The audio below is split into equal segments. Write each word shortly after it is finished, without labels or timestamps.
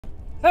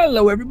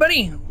Hello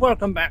everybody,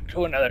 welcome back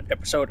to another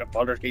episode of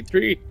Baldur's Gate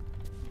 3.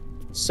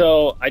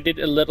 So, I did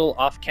a little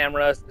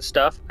off-camera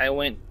stuff. I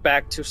went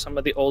back to some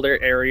of the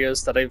older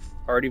areas that I've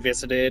already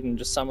visited and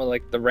just some of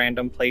like the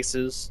random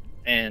places.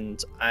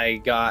 And I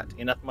got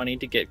enough money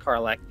to get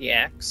Karlach the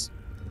axe.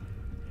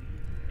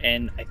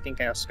 And I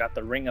think I also got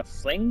the Ring of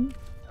Fling.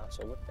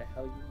 So what the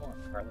hell you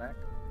want, Karlach?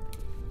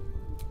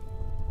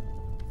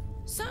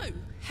 So,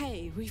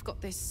 hey, we've got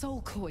this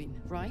soul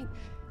coin, right?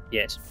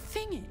 Yes.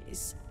 Thing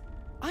is,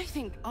 I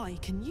think I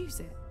can use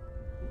it.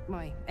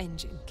 My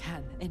engine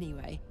can,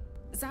 anyway.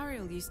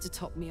 Zariel used to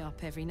top me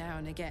up every now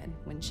and again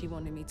when she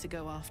wanted me to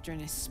go after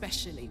an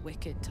especially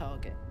wicked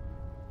target.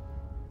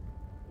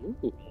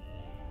 Ooh.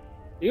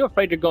 Are you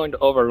afraid you're going to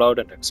overload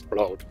and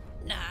explode?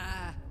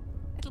 Nah,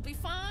 it'll be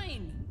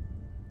fine.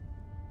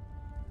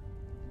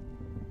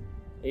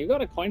 You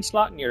got a coin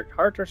slot in your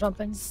heart or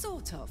something?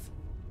 Sort of.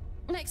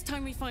 Next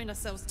time we find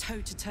ourselves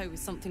toe-to-toe with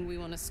something we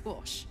want to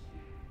squash,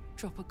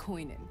 drop a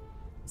coin in.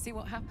 See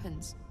what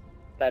happens.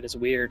 That is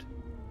weird,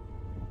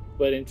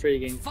 but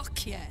intriguing.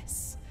 Fuck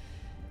yes.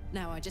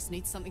 Now I just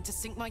need something to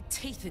sink my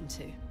teeth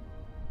into.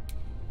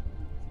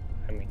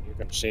 I mean, you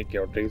can sink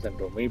your teeth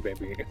into me,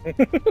 baby.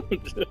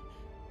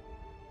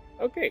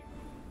 Okay.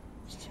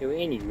 So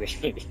anyway,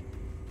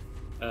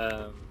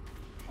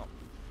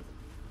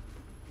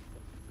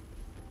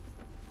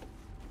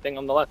 thing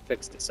on the left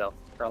fixed itself.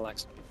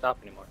 Karlach's not on top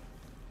anymore.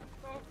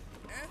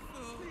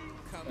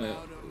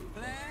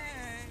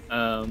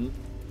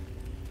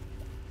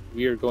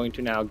 We are going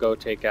to now go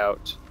take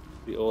out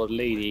the old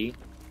lady,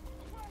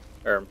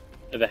 or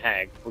the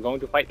hag. We're going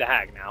to fight the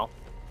hag now,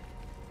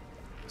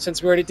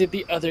 since we already did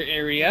the other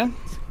area.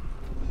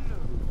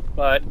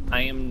 But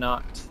I am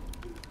not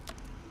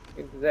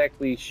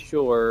exactly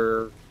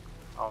sure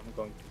how I'm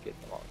going to get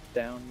them all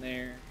down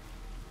there,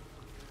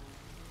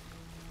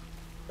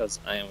 because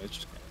I am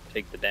just going to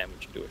take the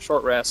damage and do a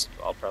short rest.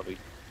 I'll probably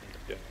end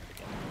up doing it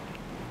again.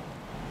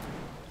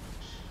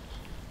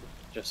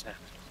 Just have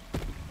to.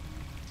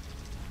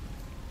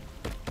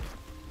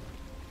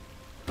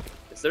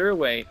 Is there a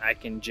way I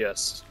can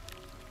just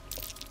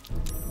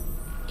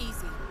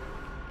Easy.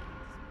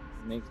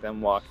 make them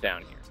walk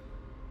down here?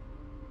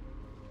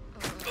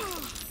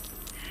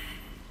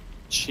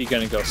 She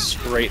gonna go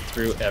straight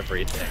through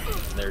everything,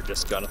 and they're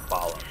just gonna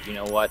follow. You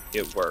know what?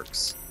 It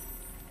works.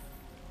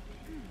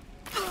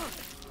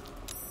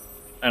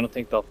 I don't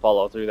think they'll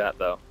follow through that,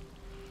 though.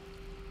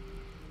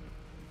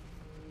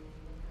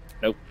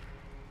 Nope.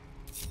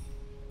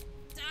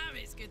 Damn,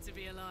 it's good to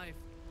be alive.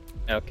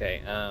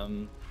 Okay,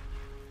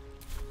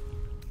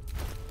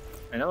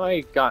 I know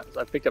I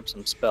picked up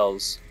some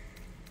spells.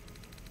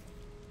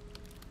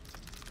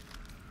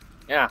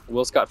 Yeah,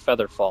 Will's got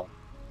Featherfall.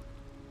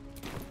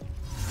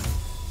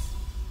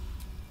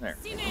 There,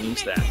 I'll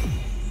use that.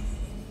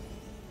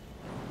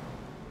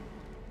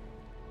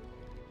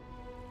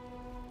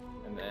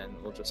 And then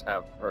we'll just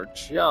have her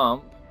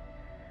jump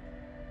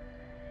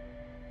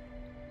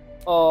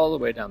all the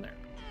way down there.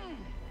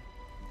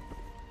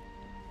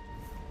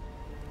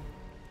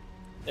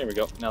 There we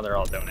go, now they're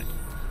all doing it.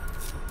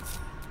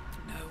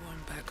 No one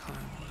back home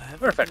will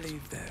ever Perfect.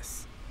 believe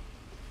this.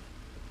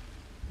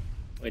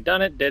 We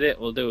done it, did it.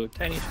 We'll do a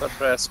tiny short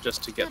rest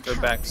just to get her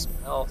back some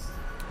health.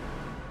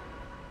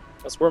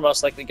 Because we're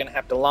most likely going to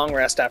have to long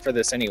rest after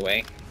this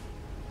anyway.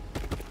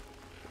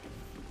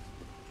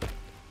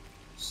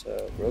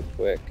 So, real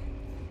quick.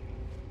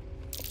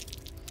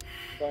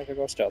 I'm going to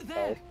go stealth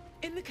mode.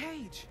 In the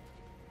cage.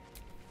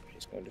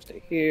 She's going to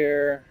stay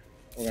here.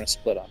 We're going to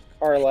split off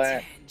Karlach.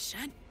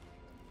 Attention.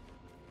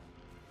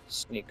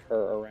 Sneak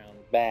her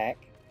around back.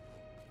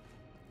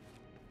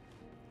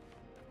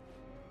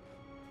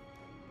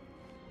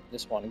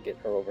 Just want to get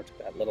her over to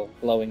that little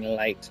glowing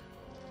light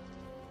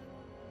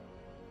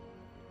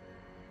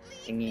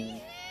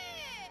thingy.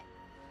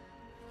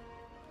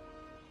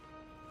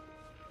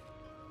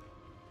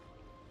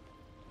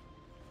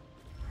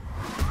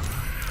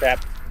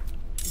 Crap.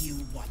 You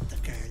want the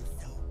girl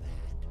so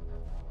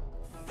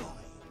bad.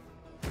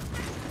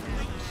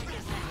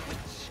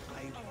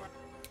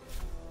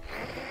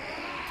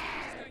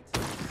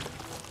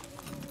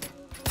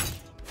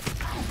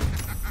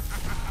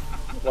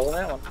 Wasn't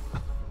that one?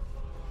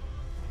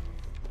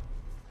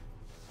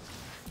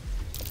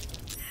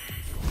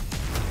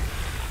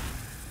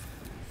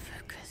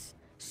 Focus.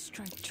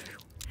 Straight through.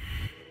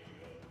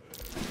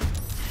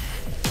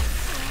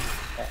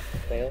 That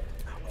failed.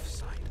 Out of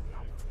sight,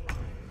 out of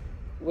mind.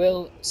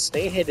 We'll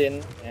stay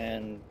hidden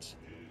and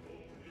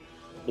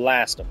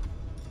blast them.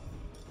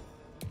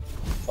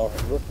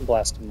 Alright, we can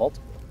blast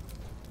multiple.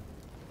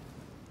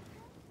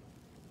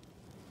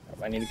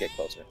 I need to get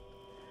closer.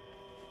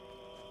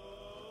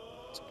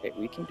 It's okay,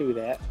 we can do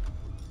that.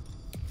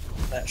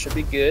 That should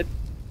be good,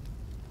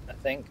 I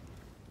think.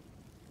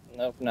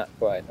 Nope, not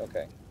quite.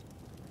 Okay.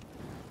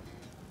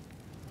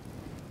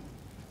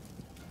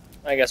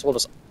 I guess we'll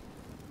just...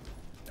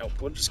 Nope,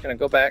 we're just gonna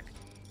go back.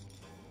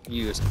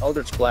 Use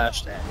Eldritch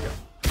Blast and go.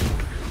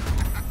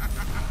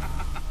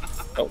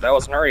 Oh, that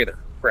wasn't her either.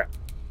 Crap.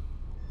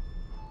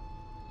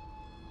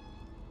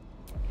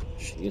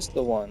 She's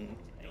the one.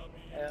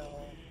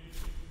 Hell.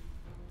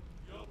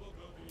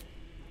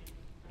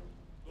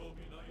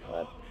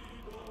 What?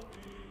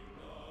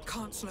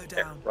 Can't slow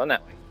There, down. run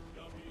that way.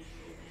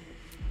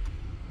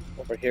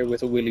 Over here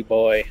with a Willy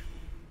boy.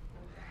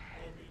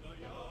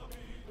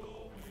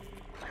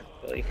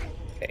 Willy.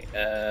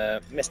 Okay,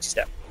 Misty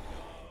Step.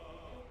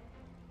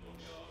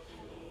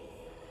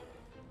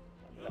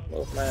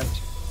 Movement.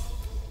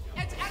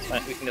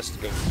 Fine, we can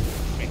just go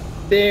right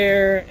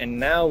there, and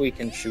now we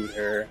can shoot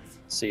her.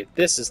 See if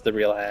this is the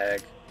real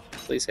hag.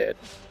 Please hit.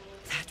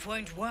 That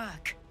won't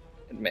work.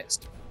 It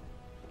missed.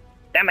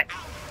 Damn it!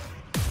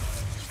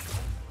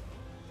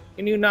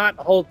 Can you not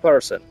hold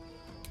person?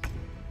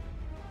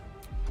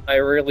 I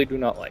really do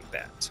not like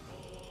that.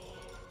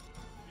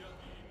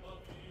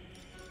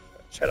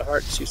 Shadow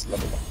Heart, she's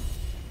level 1.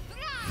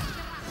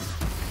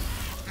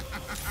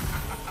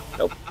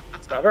 Nope,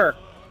 it's not her.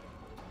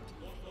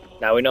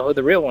 Now we know who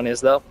the real one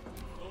is, though.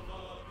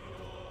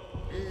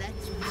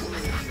 Let's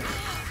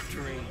move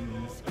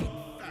strings,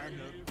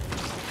 infernal.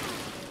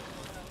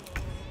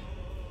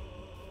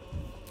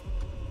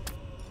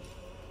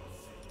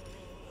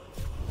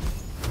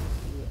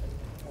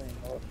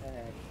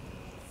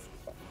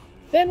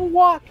 Then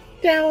walk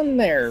down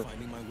there.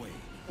 Finding my way.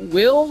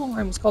 Will? I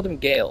almost called him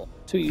Gale.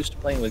 Too used to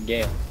playing with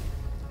Gale.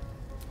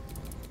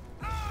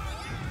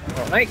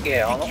 Oh, night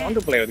Gale. I don't want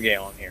to play with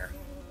Gale on here.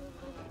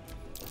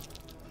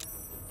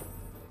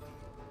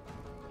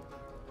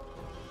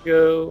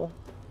 Go.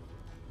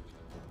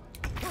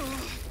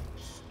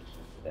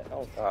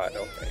 Oh god,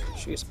 okay.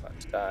 She's about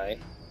to die.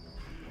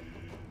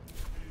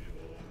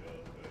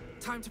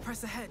 Time to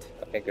press ahead.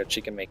 Okay, good.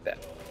 She can make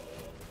that.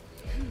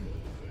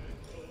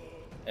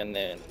 And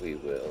then we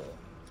will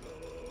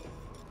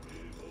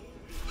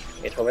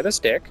hit her with a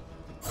stick.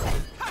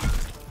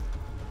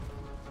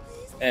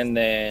 And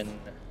then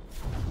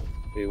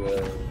we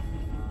will...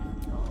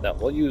 No,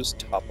 we'll use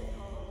Topple.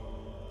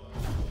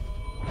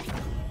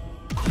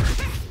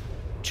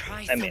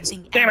 Try I missed.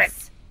 something Damn it!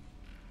 else.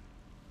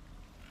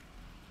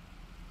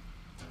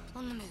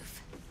 On the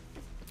move.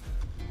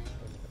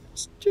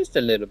 Just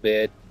a little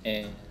bit,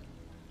 and...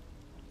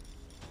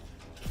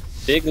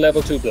 Big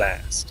level 2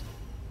 blast.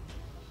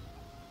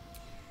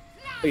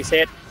 Please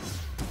hit.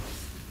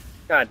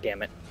 God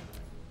damn it.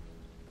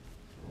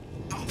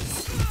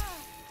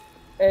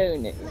 Oh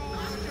no.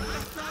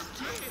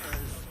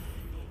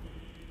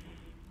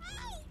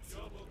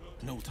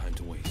 No time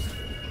to waste.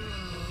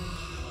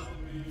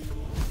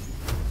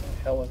 What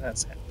the hell was that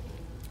sound?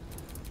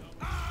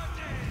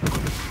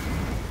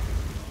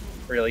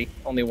 Really?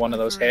 Only one of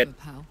those hit? Forever,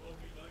 pal.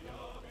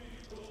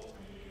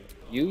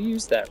 You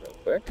use that real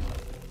quick.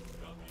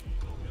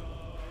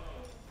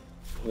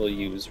 We'll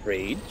use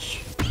Rage.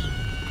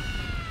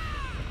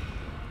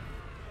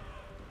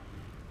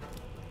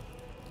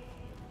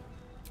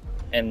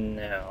 And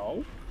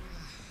now...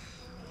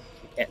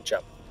 We can't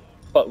jump.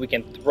 But we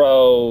can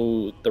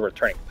throw the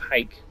returning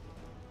pike.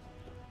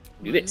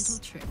 Do One this.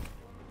 little trick.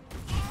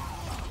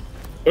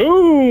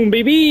 Boom,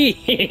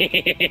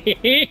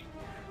 baby!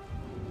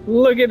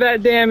 Look at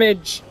that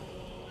damage!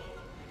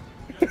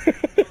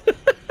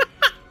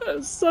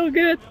 That's so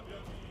good.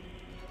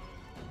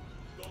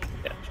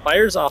 Yeah,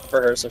 fire's off for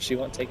her, so she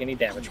won't take any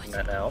damage from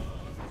that now.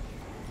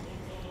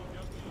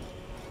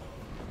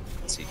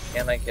 Let's see,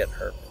 can I get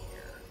her from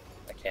here?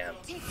 I can.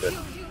 Good.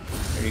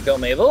 Here you go,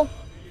 Mabel.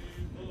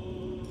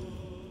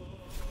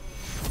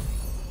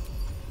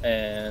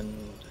 And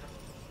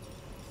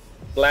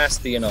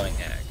blast the annoying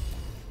hag.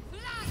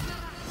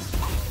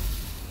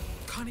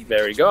 Can't even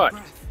Very catch my good.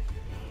 breath.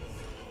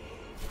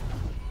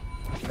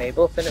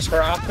 Mabel, finish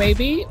her off,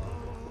 maybe?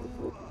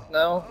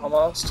 No,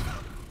 almost.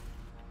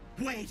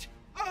 Wait!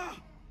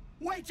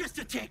 Wait just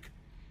a tick!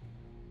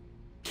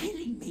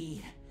 Killing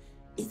me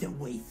is a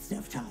waste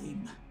of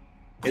time.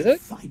 Is I'll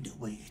it? find a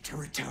way to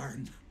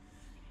return.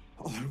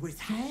 Always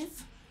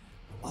have,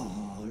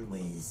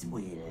 always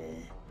will.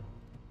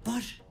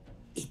 But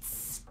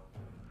it's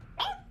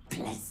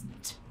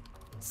unpleasant.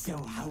 So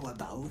how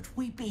about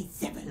we be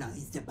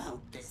civilized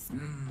about this,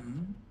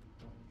 hmm?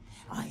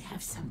 I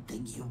have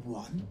something you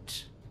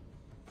want.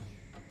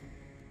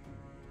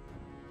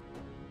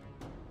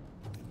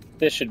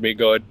 This should be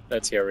good.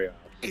 Let's hear we are.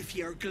 If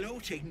you're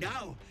gloating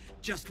now,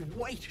 just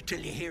wait till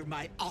you hear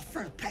my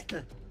offer,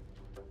 Petal.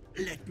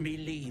 Let me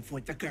leave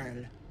with the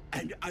girl,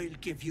 and I'll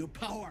give you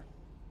power.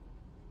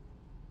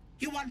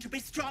 You want to be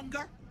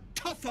stronger,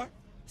 tougher,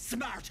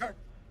 smarter?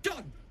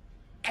 Done.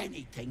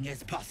 Anything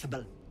is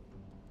possible.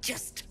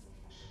 Just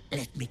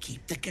let me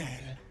keep the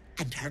girl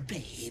and her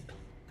babe.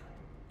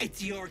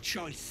 It's your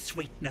choice,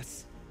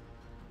 sweetness.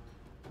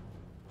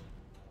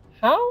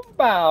 How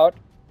about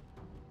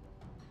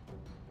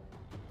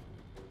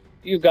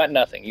you got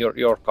nothing?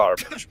 You're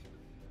garbage.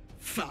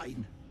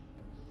 Fine.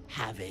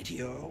 Have it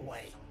your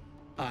way.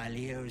 I'll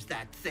use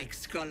that thick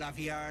skull of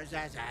yours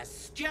as a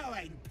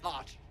stewing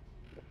pot.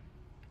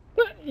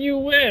 You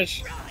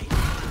wish. Right,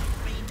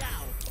 find me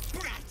now,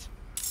 brat.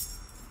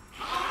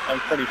 I'm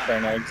pretty sure I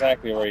know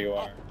exactly where you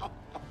are.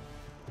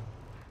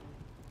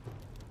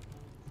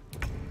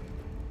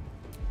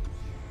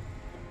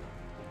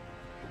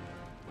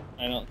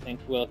 I don't think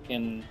Will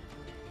can...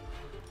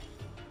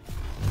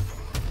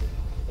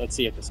 Let's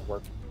see if this will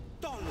work.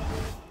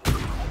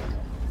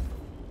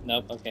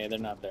 Nope, okay, they're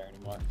not there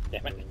anymore.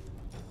 Damn it.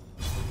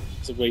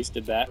 Just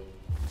wasted that.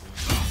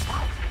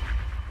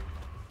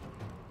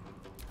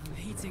 I'm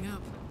heating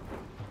up.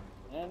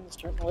 And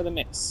starting with a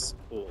miss.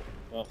 Cool.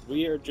 Well,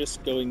 we are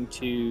just going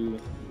to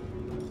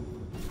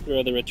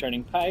throw the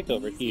returning pike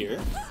over here.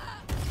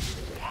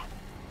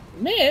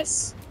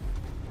 Miss?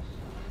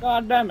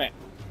 God damn it.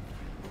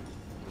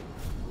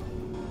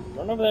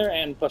 Run over there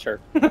and push her.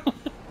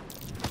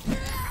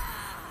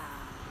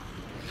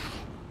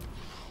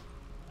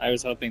 I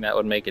was hoping that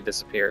would make it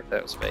disappear if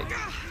that was fake.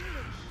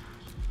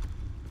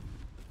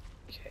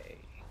 Okay.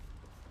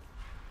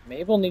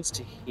 Mabel needs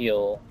to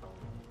heal.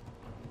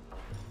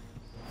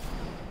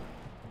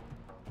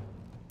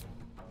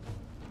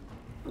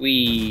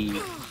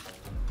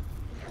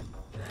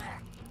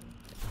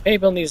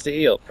 Mabel needs to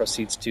heal.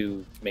 Proceeds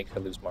to make her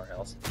lose more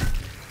health.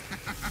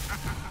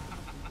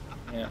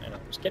 Yeah, I know.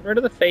 Just getting rid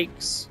of the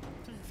fakes.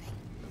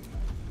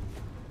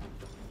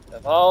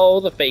 Of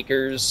all the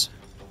fakers.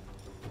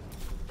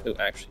 Ooh,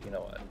 actually, you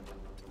know what?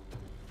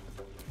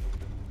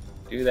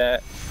 Do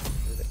that.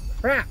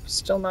 Crap!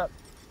 Still not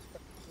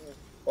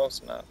close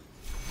enough.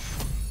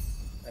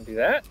 And do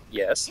that?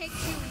 Yes.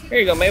 Here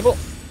you go, Mabel.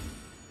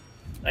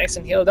 Nice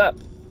and healed up.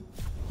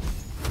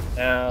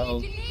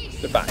 Now,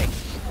 goodbye.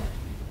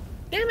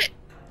 Damn it!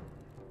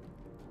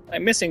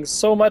 I'm missing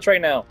so much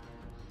right now.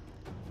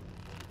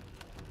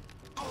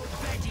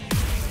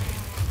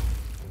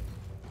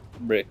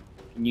 Bruh,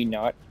 can you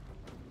not?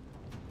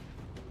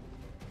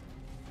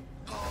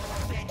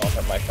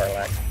 Oh, my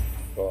Carlac.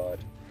 God.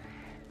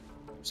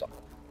 So.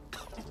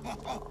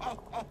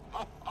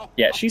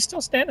 Yeah, she's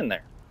still standing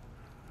there.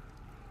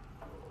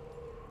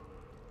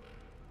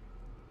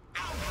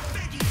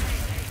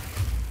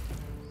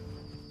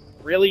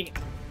 Really?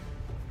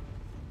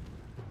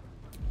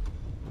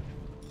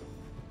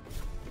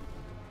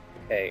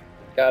 Okay,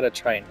 gotta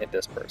try and hit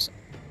this person.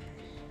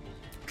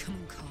 Come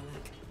on,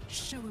 Karlach.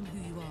 Show him who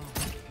you are.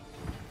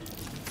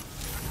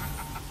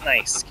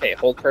 Nice. Okay,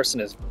 whole person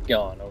is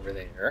gone over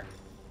there.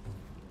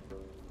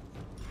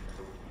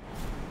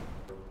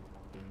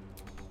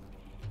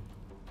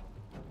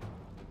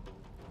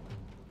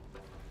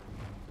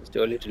 Let's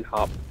do a little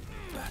hop.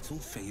 Battle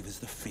favors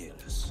the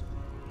fearless.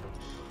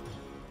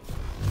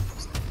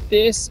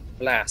 This,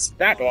 blast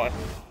that one.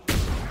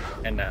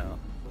 And now.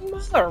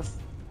 Motherfucker!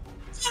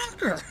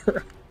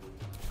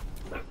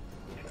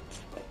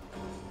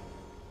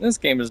 This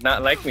game is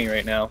not like me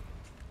right now.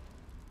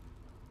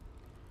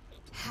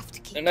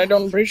 And I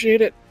don't appreciate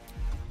it.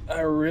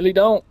 I really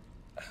don't.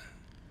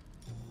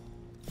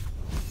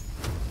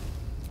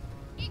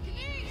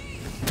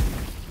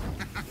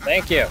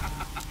 Thank you.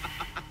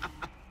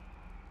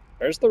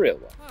 There's the real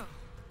one. Oh,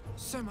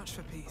 so much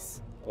for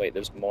peace. Wait,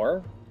 there's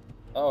more?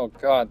 Oh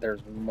god,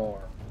 there's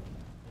more.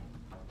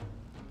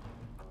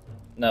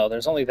 No,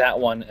 there's only that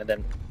one, and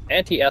then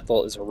Auntie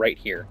Ethel is right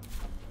here.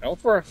 I know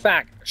for a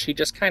fact she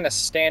just kind of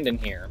standing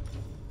here.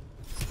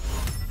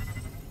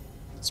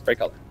 Spray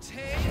color.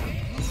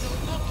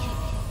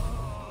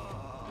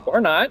 Or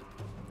not.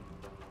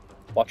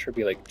 Watch her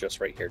be like just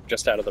right here,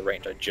 just out of the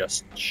range I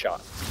just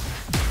shot.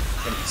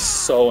 I'm gonna be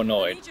so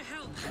annoyed.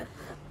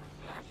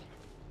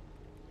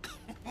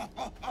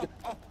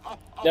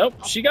 Nope,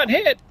 she got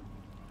hit.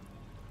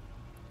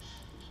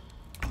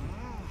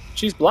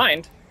 She's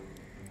blind.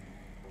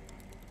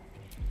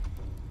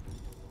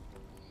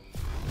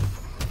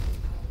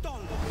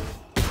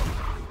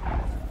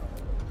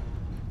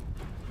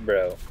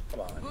 Bro,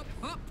 come on.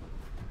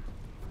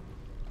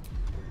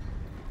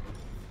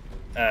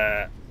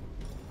 I'd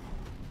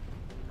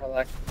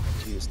like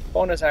to use the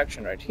bonus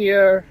action right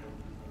here.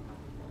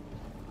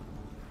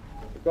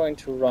 We're going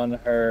to run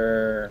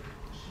her,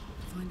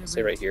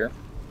 say right here.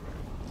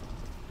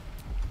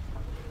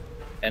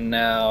 And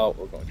now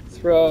we're going to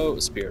throw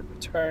Spirit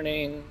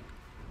Returning,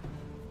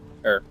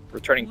 or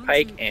Returning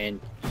Pike and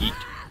yeet.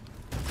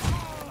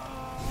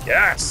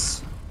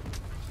 Yes!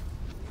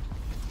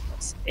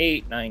 That's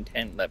 8, 9,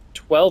 10, 11,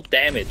 12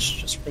 damage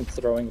just from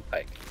throwing a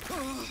pike.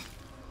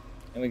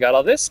 And we got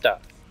all this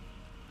stuff.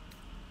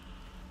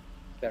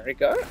 Very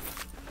good.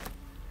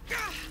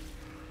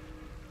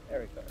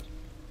 Very good.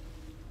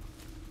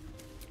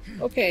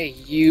 Okay,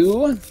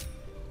 you.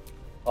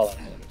 Hold on,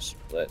 I'm gonna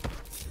split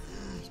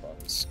these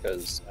ones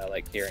because I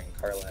like hearing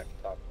Karlach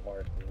talk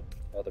more than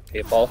other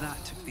people.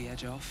 That took the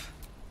edge off.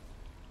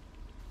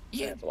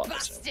 You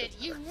bastard!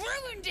 You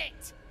ruined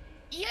it!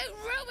 You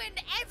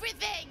ruined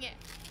everything!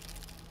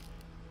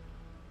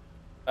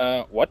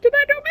 What did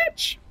I do,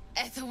 bitch?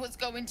 Ethel was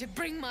going to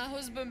bring my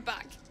husband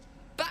back.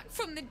 Back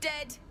from the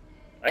dead.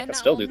 I can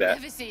still do that. I'll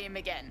never see him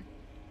again.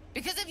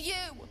 Because of you!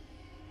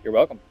 You're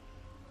welcome.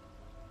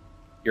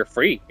 You're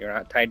free. You're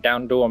not tied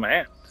down to a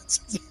man.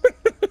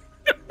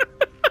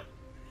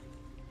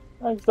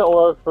 I still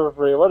work for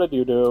free. What did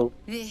you do?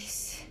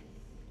 This.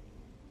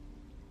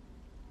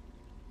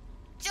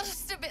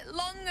 Just a bit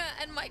longer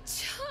and my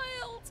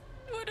child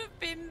would have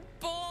been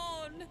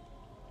born.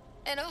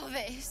 And all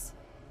this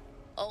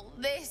all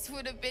this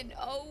would have been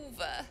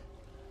over.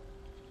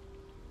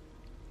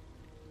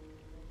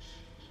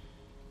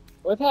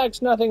 With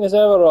hags, nothing is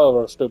ever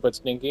over, stupid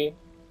Stinky.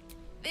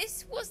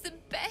 This was the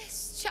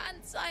best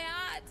chance I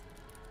had.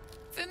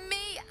 For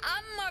me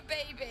and my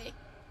baby.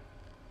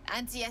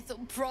 Auntie Ethel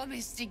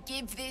promised to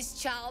give this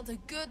child a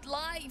good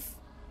life.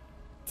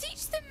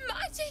 Teach them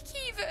magic,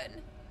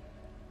 even.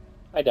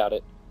 I doubt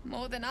it.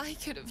 More than I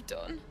could have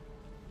done.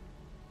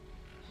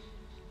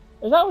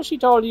 Is that what she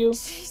told you?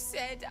 She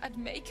said I'd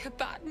make a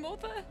bad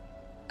mother.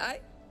 I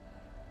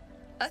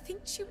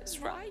think she was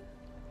right.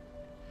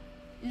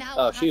 Now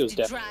I'll have to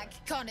drag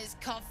Connor's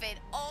coffin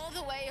all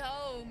the way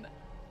home.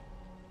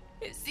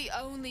 It's the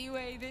only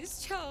way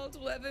this child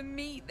will ever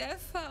meet their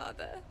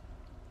father.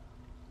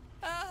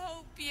 I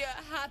hope you're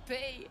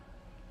happy.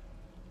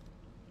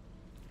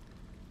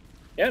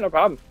 Yeah, no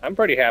problem. I'm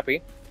pretty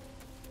happy.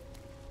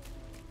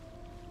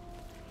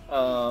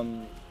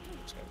 I'm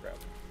just gonna grab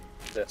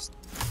this.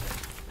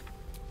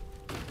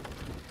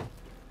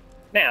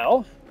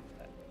 Now,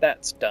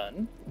 that's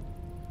done.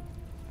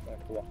 I'm going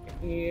to walk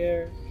in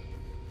here.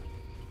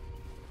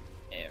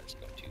 And we're just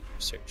going to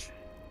search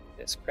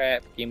this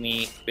crap. Give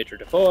me Bitter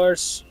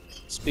Divorce,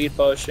 Speed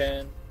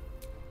Potion.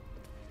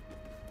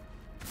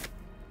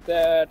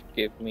 That,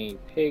 give me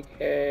Pig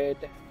Head.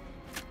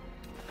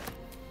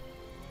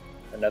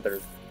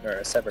 Another, or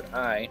a Severed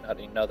Eye, not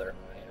another.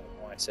 I don't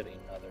know why I said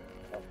another.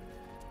 I don't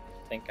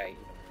think I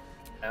even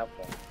have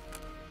one.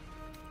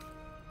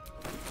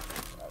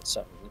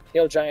 Some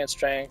Kill Giant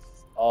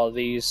Strength, all of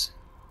these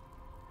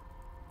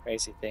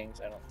crazy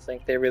things. I don't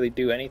think they really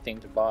do anything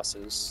to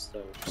bosses, so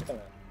we're just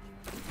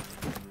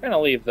gonna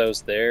leave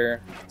those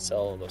there.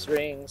 Sell those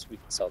rings. We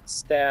can sell the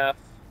staff.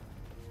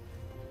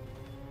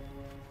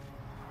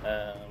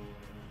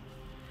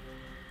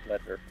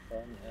 Letter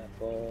from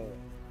Ethel.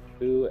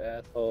 To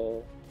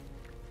Ethel.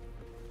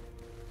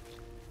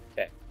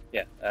 Okay,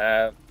 yeah.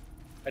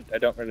 I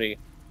don't really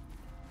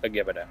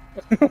give it out.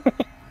 Here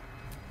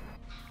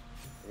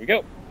we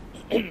go.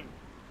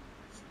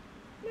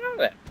 Now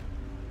then.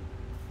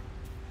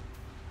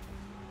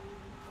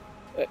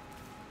 Can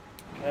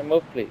I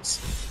move, please?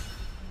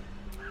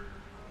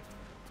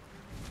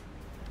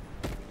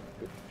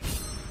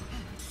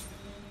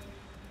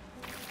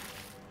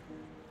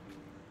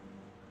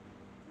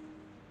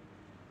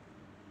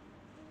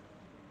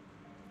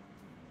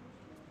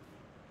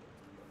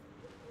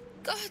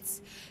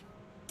 Gods,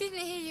 didn't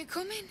hear you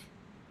coming.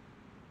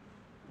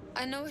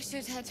 I know I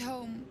should head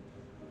home,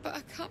 but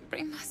I can't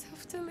bring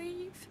myself to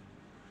leave.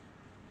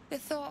 The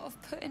thought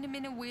of putting him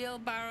in a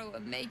wheelbarrow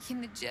and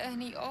making the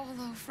journey all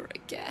over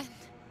again.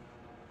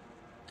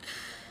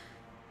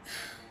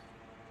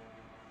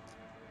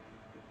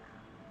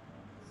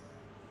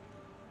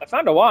 I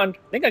found a wand.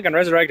 I think I can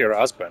resurrect your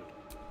husband.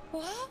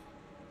 What?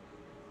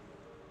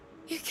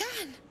 You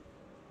can?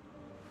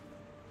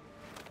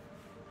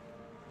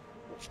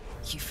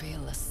 You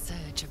feel a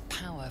surge of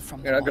power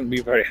from You're not going to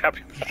be very happy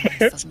Your about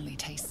hair it. suddenly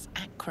tastes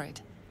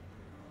acrid.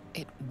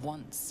 It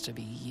wants to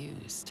be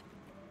used.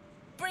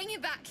 Bring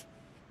it back.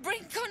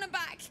 Bring Connor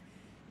back.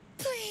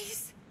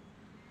 Please.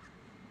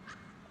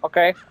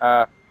 Okay,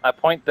 I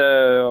point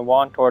the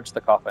wand towards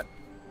the coffin.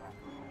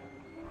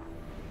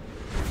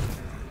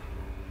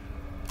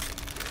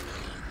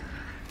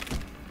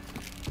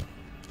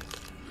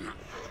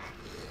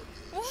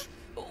 What?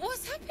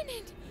 What's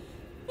happening?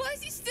 Why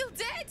is he still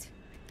dead?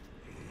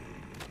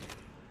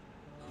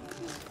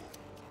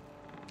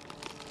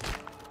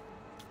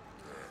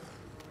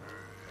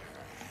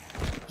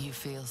 You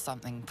feel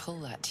something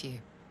pull at you.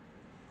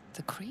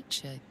 The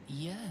creature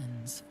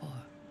yearns for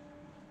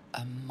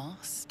a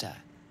master.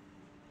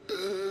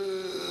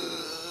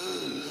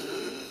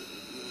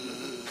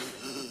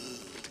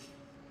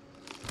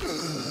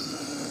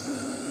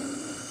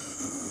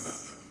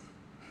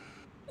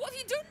 What have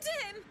you done to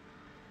him?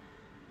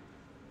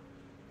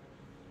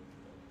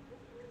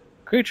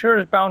 Creature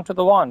is bound to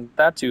the wand.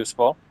 That's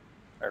useful.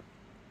 Or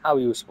how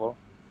useful?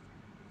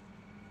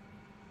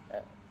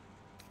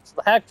 So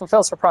the hag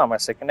fulfills her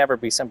promise. It can never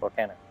be simple,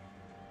 can it?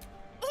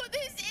 Oh,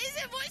 this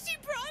isn't what she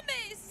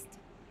promised.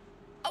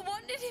 I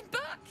wanted him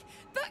back.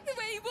 Back the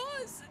way he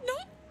was.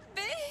 Not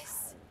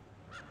this.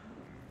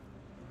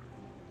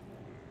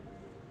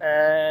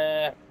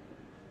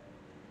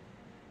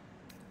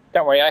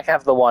 Don't worry, I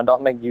have the wand. I'll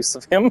make use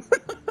of him.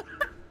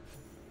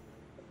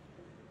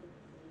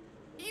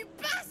 You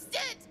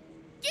bastard!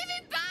 Give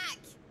him back!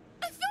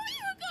 I thought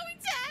you were going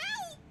to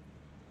hell!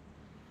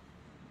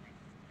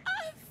 I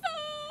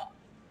thought...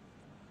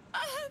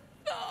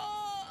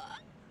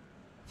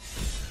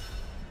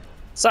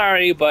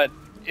 Sorry, but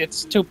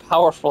it's too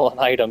powerful an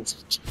item.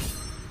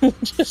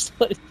 Just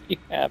let you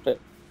have it.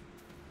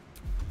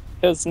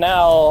 Because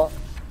now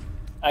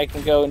I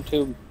can go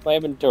into my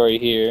inventory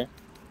here,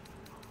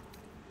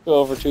 go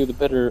over to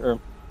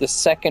the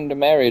second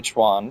marriage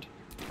wand,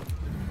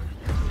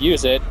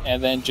 use it,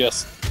 and then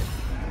just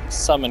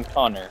summon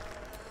Connor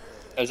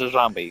as a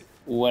zombie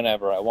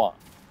whenever I want.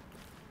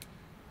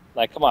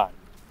 Like, come on.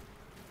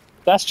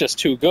 That's just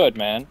too good,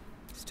 man.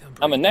 Still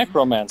I'm a breathing,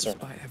 necromancer.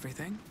 Despite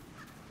everything.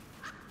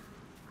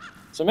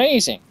 It's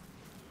amazing.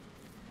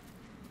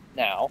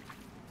 Now,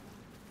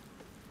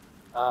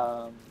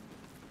 I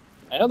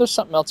know there's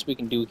something else we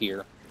can do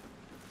here,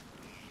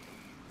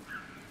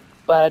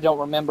 but I don't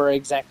remember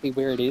exactly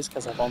where it is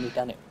because I've only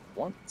done it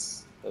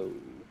once. So,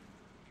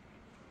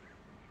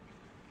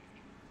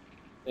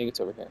 I think it's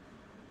over here.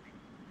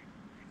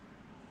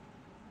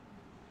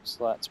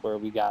 So that's where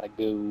we gotta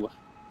go.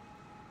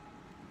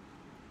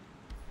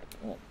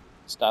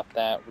 Stop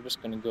that. We're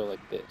just gonna go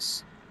like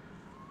this.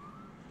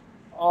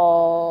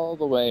 All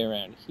the way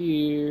around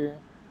here.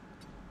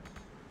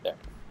 There.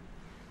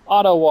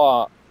 Auto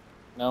walk.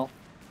 No,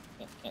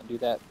 can't do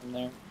that from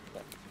there.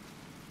 Okay.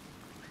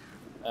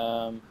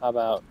 How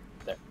about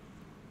there?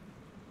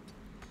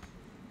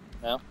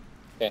 No?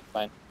 Okay,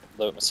 fine.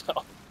 Load it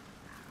myself.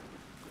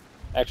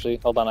 Actually,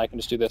 hold on, I can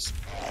just do this.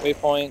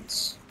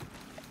 Waypoints.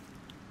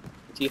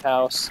 Tea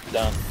house,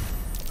 done.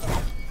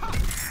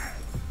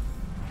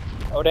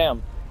 Oh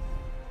damn.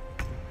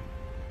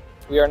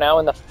 We are now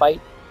in the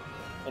fights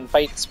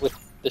with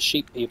the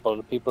sheep people,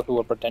 the people who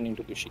are pretending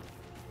to be sheep.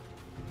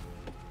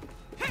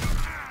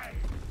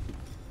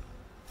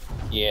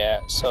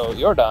 Yeah, so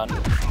you're done.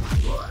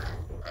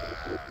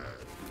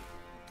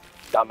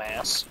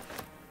 Dumbass.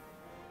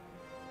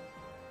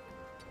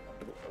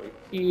 Over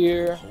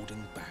here.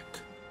 Holding back.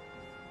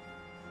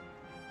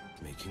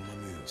 Making my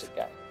moves. There's a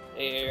guy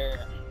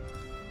there.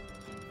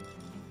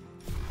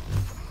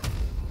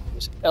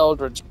 There's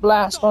Eldritch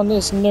Blast on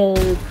this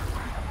nerd.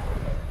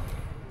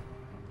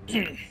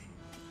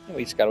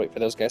 We just gotta wait for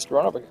those guys to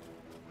run over here.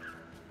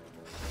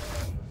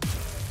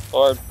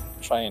 Or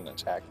try and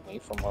attack me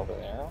from over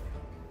there.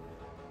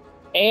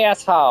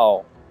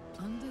 Asshole!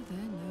 Under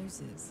their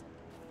noses.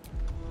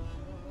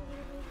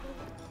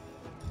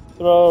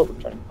 Throw,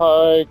 returning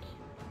pike.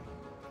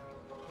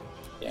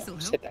 Yeah, This'll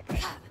just help. hit that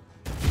guy.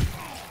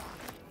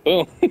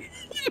 Boom. Oh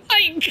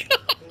my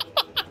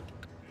god!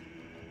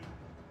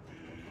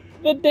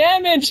 The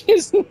damage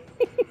is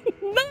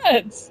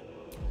nuts!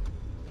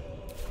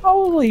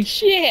 Holy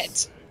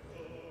shit!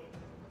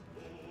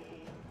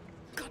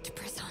 Got to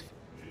press on.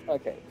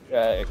 Okay,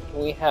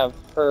 can we have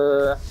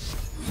her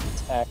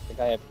attack the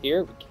guy up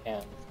here? We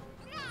can.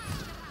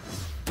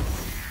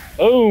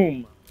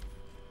 Boom!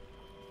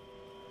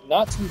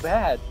 Not too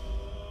bad.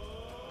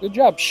 Good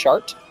job,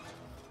 Shart.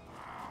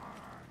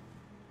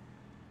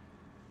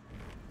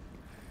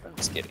 I'm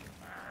just kidding.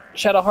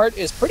 Shadowheart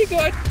is pretty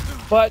good,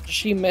 but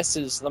she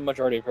misses the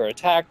majority of her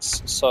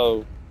attacks,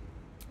 so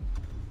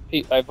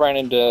I've run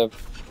into...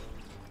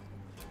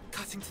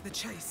 Cutting to the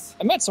chase.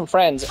 I met some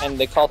friends and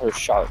they call her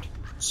Shart,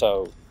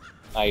 so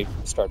I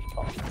started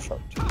calling her Shart.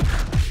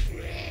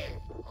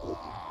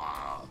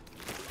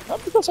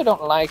 Not because I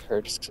don't like her,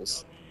 just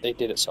because they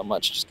did it so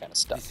much, just kind of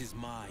stuck. This is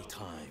my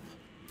time.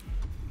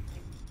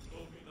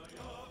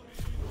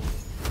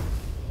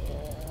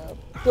 Yeah,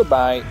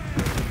 goodbye.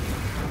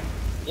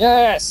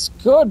 Yes,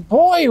 good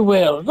boy,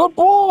 Will. Good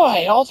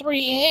boy. All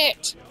three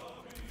hit.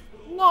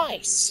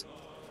 Nice.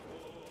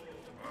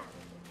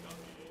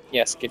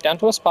 Yes, get down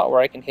to a spot where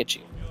I can hit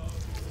you.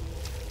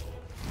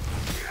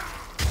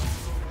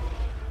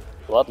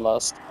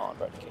 Bloodlust on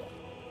red kill.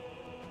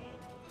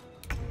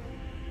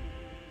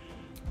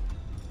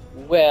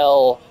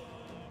 Well,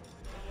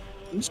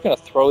 I'm just gonna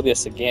throw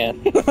this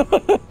again.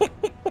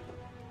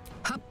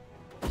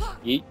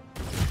 Yeet.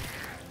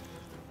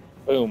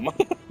 Boom.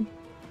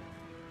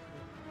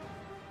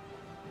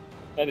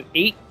 That is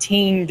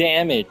 18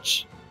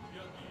 damage.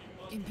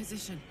 In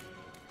position.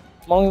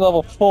 I'm only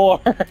level 4.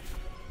 Talk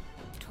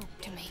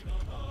to me.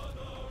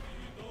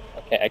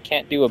 Okay, I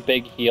can't do a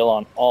big heal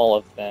on all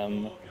of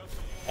them.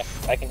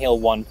 I can heal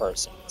one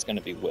person. It's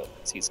gonna be Will,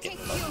 because he's getting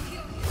low.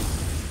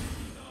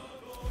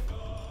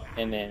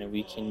 And then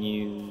we can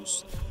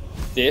use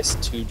this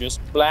to just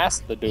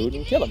blast the dude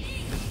and kill him.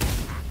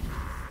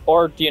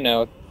 Or, you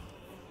know,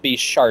 be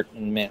Shart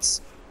and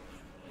miss.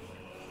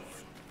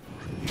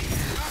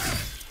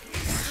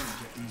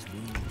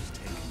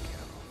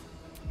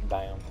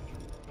 Biome.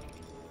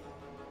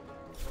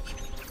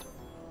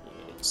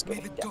 May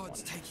the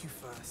gods take you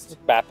first.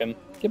 Just bap him.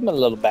 Give him a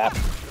little bap.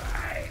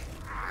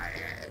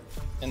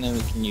 And then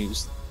we can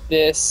use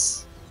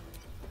this.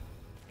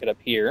 Get up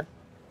here.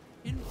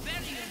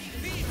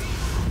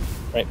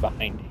 Right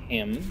behind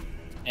him.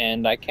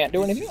 And I can't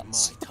do anything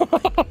else.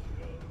 I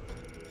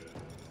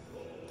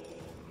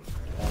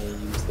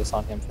use this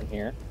on him from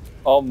here.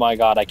 Oh my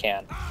god, I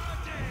can.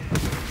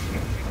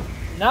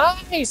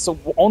 Nice! So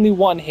only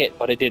one hit,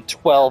 but it did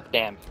 12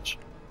 damage.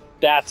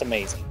 That's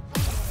amazing.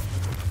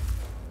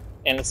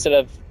 And instead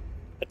of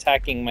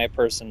attacking my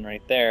person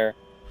right there,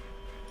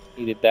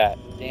 he did that.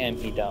 Damn,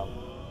 he dumb.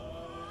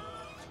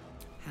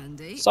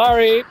 Handy.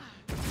 Sorry!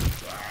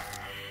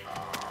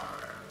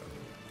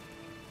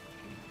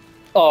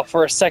 Oh,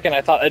 for a second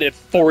I thought I did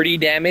 40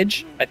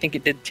 damage. I think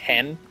it did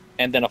 10,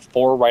 and then a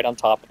 4 right on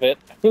top of it.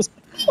 I was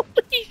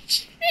holy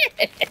shit!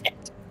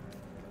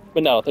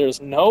 But no, there's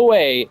no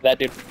way that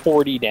did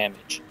 40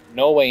 damage.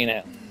 No way in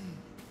hell.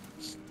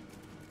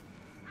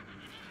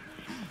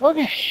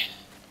 Okay.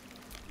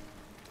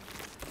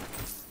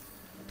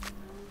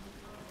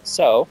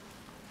 So,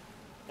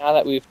 now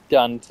that we've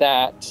done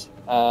that,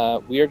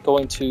 we are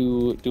going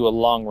to do a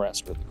long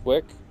rest really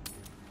quick.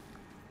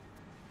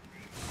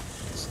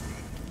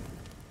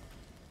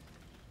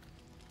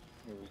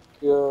 Here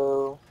we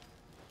go.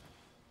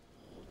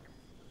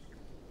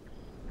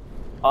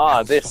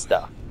 Ah, this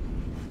stuff.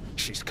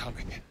 She's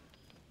coming.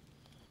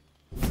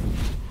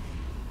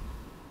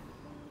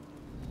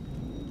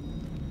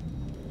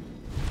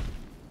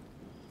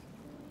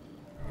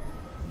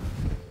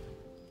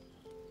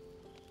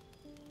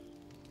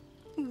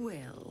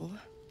 Will,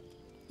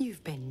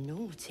 you've been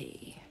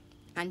naughty.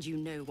 And you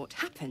know what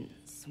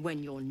happens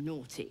when you're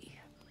naughty.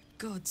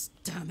 God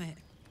damn it.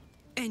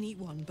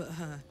 Anyone but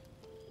her.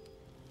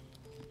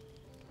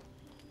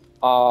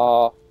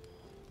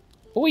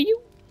 Who are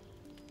you?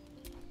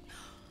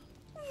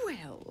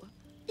 Will,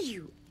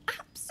 you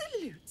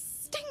absolute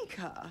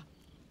stinker.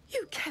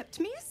 You kept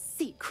me a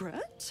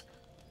secret?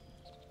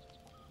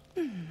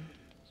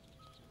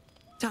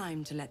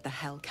 Time to let the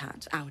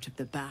Hellcat out of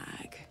the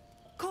bag.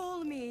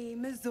 Call me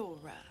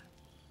Mizora.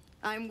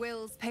 I'm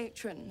Will's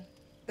patron,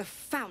 the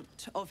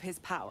fount of his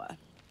power.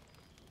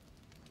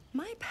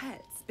 My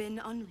pet's been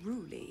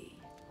unruly,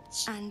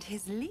 and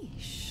his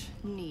leash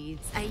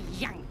needs a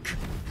yank.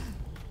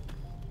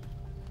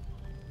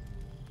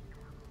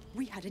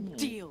 We had a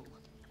deal,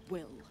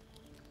 Will.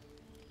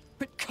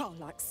 But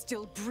Karlak's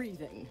still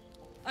breathing.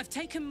 I've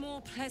taken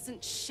more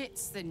pleasant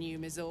shits than you,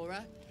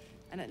 Mizora.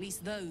 And at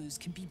least those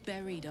can be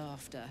buried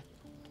after.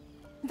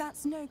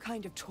 That's no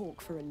kind of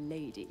talk for a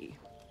lady.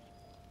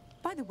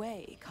 By the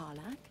way,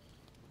 Karlak,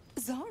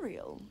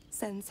 Zariel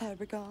sends her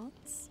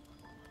regards.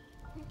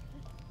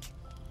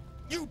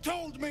 You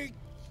told me!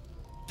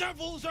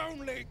 Devils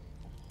only!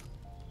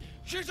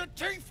 She's a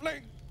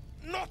tiefling,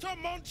 not a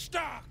monster!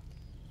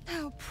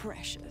 How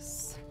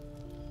precious.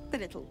 The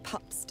little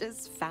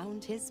pupster's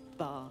found his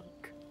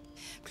bark.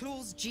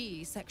 Clause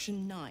G,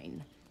 Section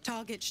 9.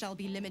 Target shall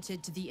be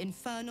limited to the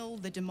infernal,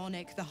 the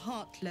demonic, the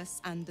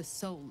heartless, and the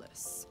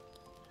soulless.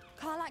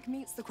 Karlak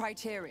meets the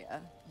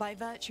criteria by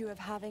virtue of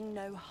having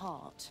no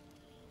heart.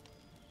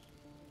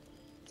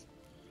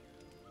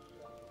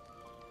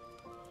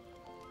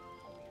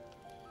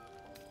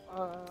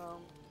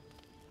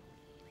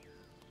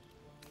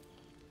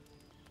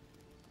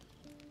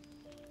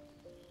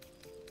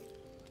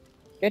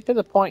 Get to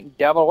the point,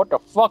 devil. What the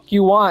fuck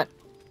you want?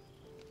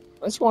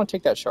 Unless you want to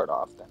take that shirt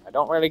off, then. I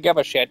don't really give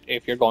a shit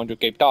if you're going to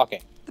keep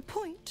talking. The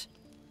point?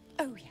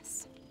 Oh,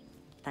 yes.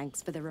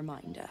 Thanks for the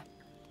reminder.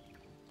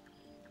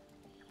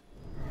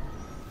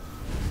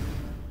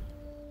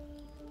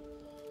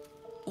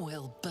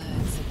 Will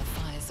burns in the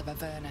fires of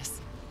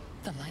Avernus.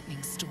 The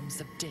lightning storms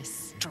of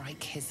Dis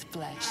strike his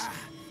flesh.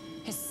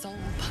 His soul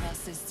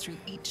passes through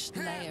each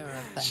layer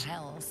of the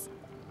hells,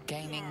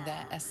 gaining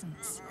their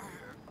essence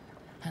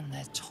and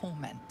their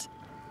torment.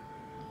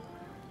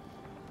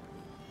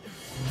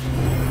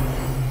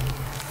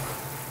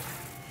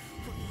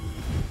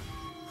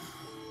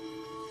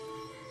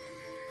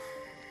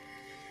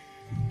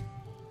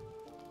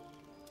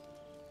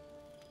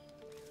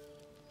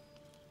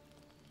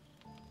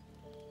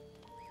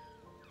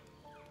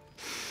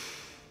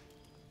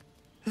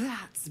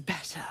 That's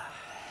better.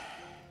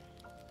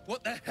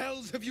 What the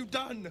hells have you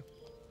done?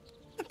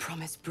 A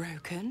promise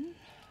broken,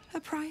 a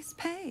price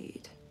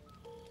paid.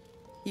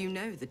 You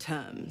know the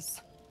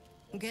terms.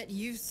 Get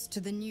used to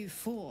the new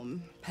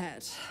form,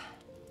 pet.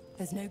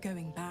 There's no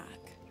going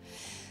back.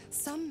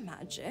 Some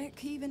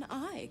magic even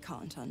I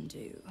can't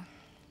undo.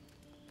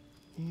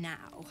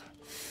 Now,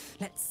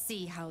 let's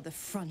see how the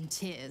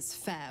frontiers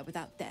fare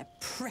without their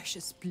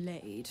precious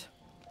blade.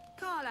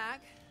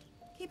 Karlak,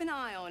 keep an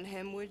eye on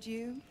him, would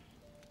you?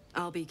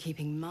 I'll be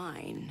keeping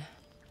mine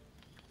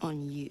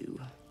on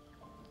you.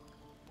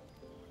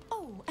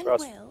 Oh, and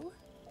Trust. Will,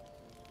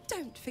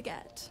 don't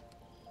forget,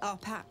 our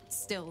pact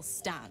still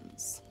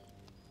stands.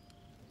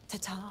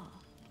 Ta-ta.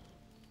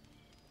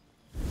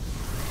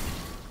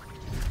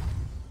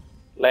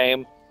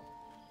 Lame.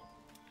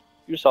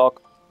 You suck.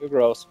 You're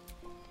gross.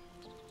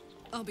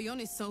 I'll be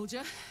honest,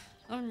 soldier.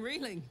 I'm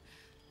reeling.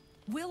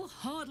 Will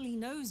hardly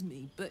knows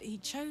me, but he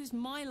chose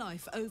my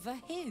life over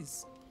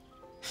his.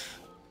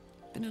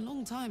 Been a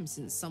long time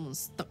since someone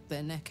stuck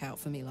their neck out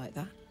for me like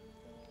that.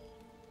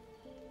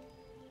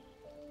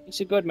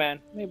 He's a good man.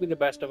 Maybe the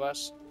best of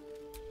us.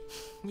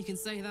 You can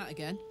say that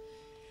again.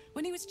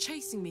 When he was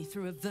chasing me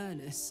through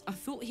Avernus, I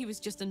thought he was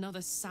just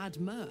another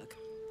sad merc.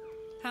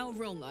 How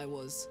wrong I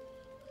was.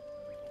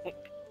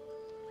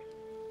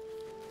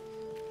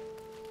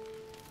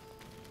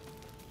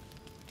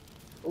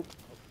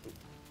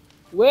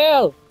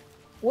 Will!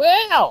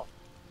 Will!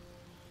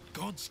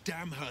 God's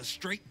damn her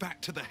straight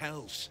back to the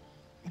hells.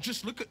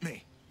 Just look at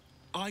me.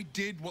 I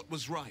did what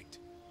was right,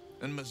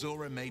 and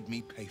Mizora made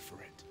me pay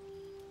for it.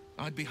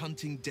 I'd be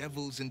hunting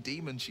devils and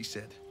demons, she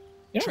said.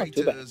 You're not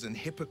too bad. Traitors and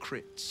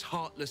hypocrites,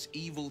 heartless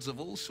evils of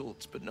all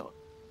sorts, but not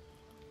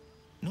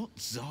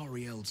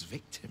Zariel's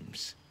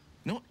victims.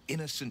 Not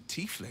innocent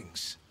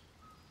tieflings.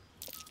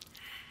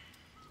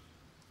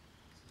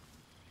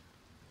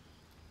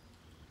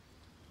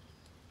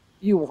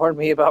 You warned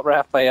me about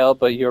Raphael,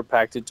 but you're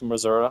packed into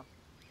Missouri.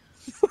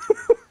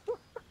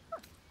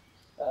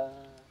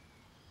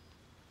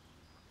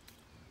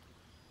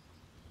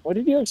 What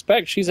did you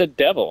expect? She's a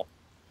devil.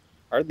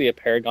 Hardly a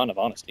paragon of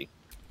honesty.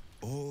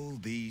 All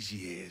these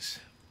years.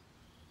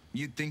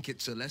 You'd think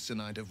it's a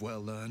lesson I'd have well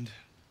learned.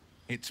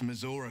 It's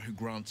Mizora who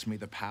grants me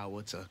the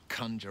power to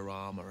conjure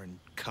armor and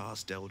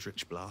cast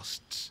eldritch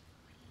blasts.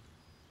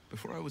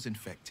 Before I was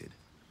infected,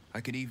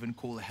 I could even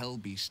call hell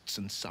beasts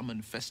and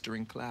summon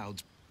festering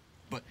clouds.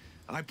 But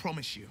I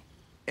promise you,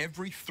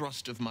 every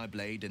thrust of my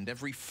blade and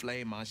every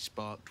flame I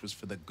sparked was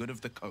for the good of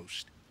the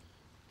coast.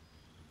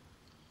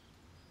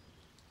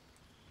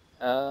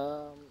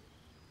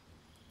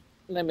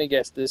 Let me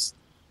guess, this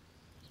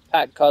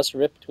pact caused a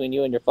rift between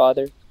you and your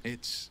father?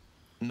 It's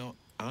not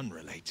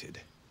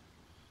unrelated.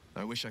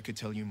 I wish I could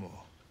tell you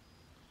more.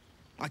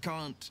 I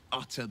can't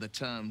utter the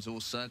terms or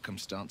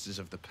circumstances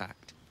of the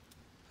pact.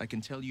 I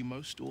can tell you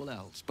most all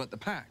else, but the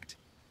pact,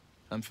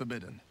 I'm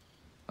forbidden,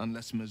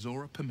 unless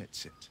Mizora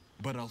permits it.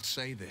 But I'll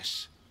say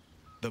this.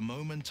 The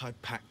moment I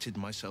pacted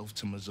myself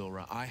to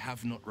Mizora, I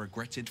have not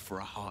regretted for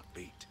a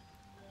heartbeat.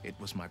 It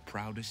was my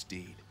proudest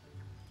deed.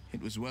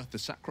 It was worth the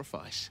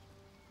sacrifice.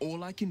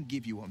 All I can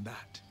give you on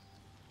that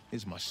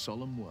is my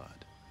solemn word.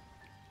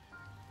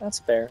 That's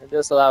fair. It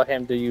does allow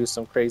him to use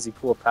some crazy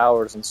cool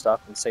powers and stuff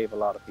and save a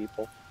lot of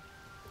people.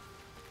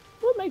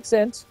 Well, it makes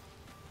sense.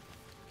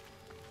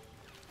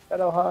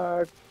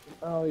 Shadowheart.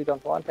 Oh, you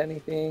don't want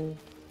anything.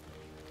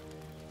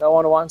 No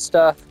one wants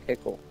stuff. Okay,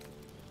 cool.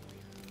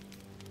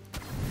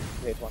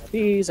 Create one of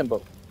these and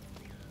boom.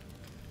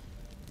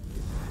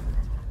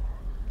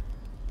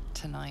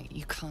 Tonight,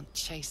 you can't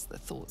chase the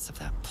thoughts of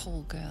that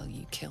poor girl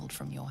you killed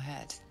from your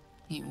head.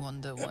 You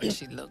wonder what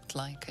she looked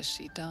like as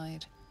she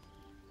died.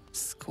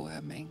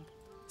 Squirming,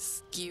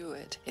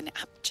 skewered in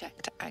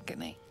abject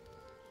agony.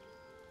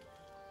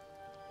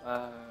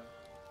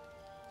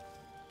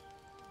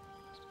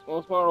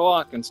 Go for a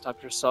walk and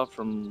stop yourself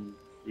from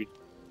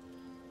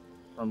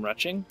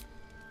retching.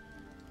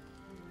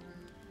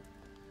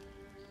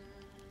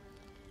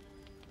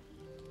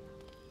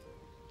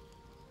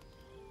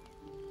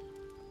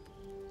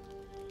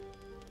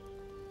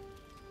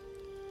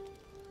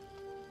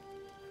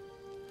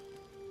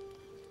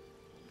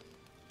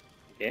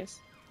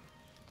 Yes.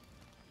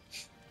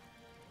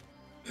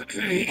 Your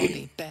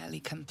body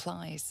barely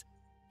complies.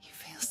 You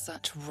feel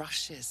such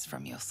rushes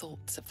from your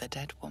thoughts of the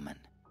dead woman.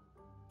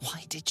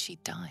 Why did she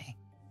die?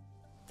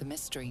 The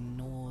mystery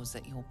gnaws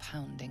at your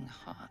pounding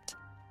heart.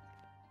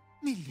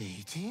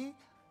 Milady?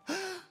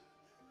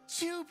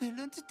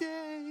 Jubilant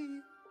day!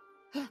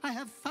 I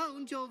have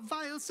found your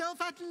vile self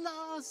at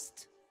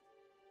last!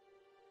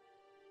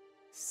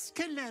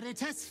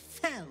 Sceleritas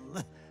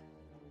fell.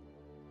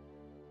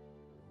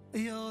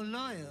 Your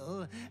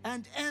loyal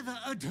and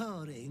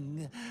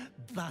ever-adoring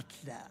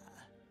butler.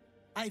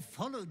 I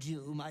followed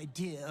you, my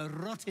dear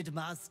rotted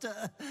master.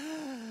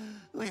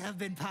 We have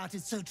been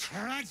parted so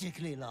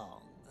tragically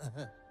long.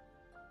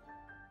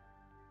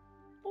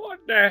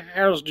 What the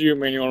hell do you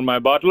mean you're my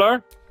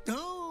butler?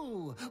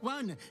 Oh,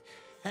 one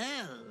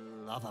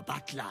hell of a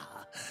butler.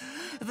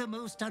 The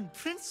most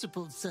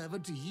unprincipled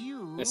servant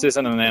you... This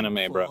isn't an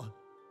anime, bro.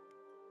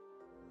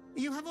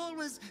 You have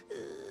always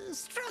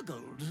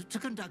struggled to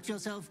conduct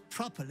yourself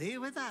properly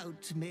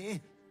without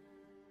me.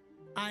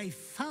 I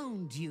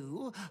found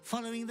you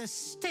following the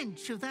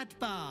stench of that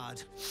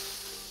bard.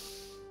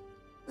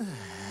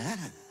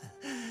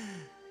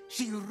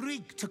 She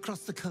reeked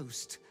across the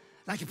coast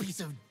like a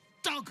piece of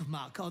dog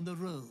muck on the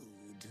road.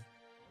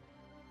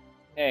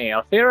 Hey,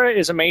 Althea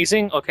is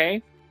amazing,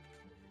 okay?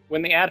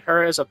 When they add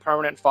her as a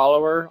permanent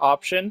follower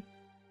option,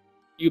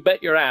 you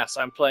bet your ass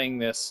I'm playing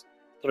this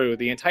through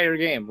the entire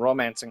game,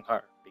 romancing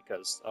her,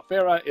 because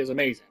Althea is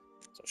amazing.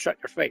 So shut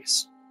your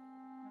face.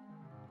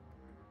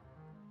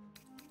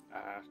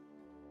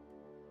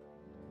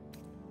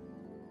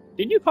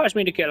 Did you cause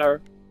me to kill her?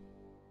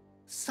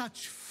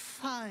 Such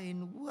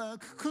fine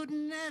work could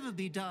never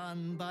be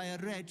done by a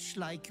wretch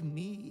like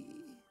me.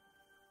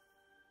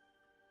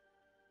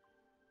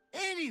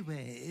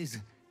 Anyways,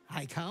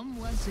 I come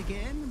once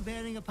again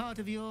bearing a part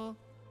of your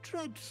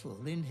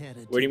dreadful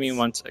inheritance. What do you mean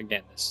once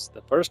again? This is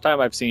the first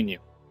time I've seen you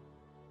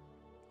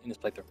in this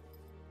playthrough.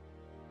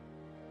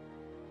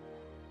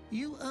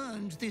 You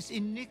earned this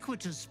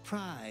iniquitous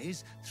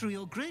prize through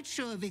your great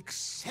show of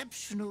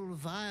exceptional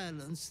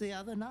violence the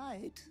other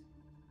night.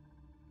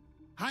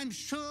 I'm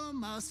sure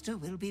Master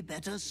will be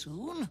better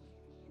soon.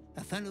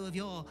 A fellow of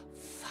your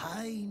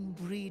fine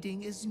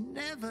breeding is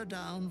never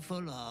down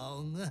for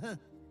long.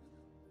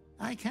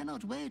 I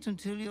cannot wait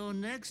until your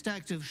next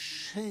act of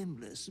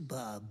shameless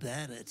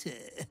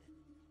barbarity.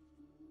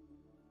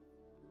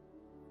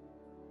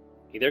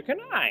 Neither can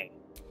I.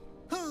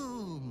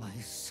 Oh, my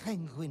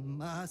sanguine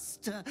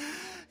master,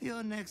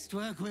 your next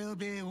work will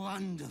be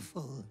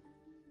wonderful.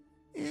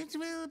 It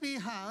will be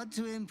hard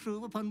to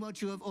improve upon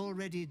what you have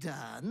already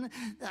done.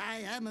 I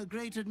am a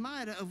great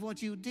admirer of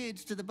what you did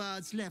to the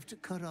bard's left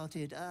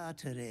carotid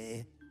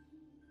artery.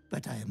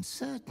 But I am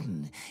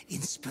certain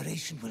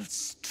inspiration will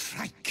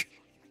strike.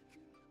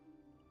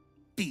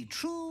 Be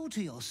true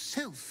to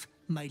yourself,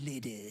 my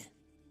lady.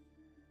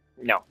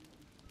 No.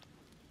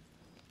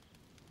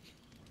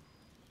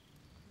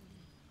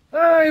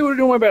 I will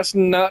do my best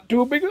not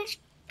to because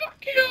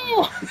fuck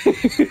you!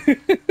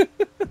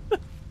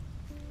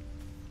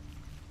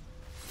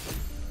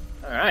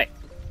 Alright.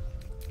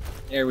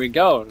 Here we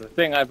go. The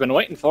thing I've been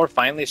waiting for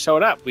finally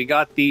showed up. We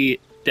got the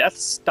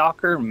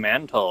Deathstalker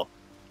Mantle.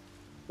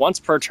 Once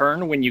per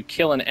turn, when you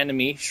kill an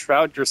enemy,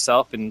 shroud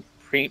yourself in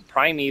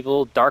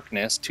primeval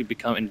darkness to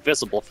become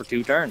invisible for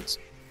 2 turns.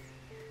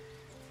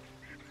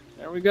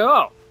 There we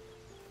go.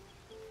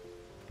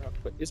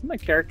 Is my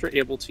character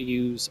able to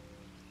use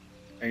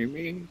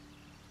armor?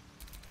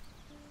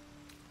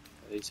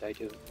 At least I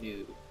don't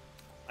know.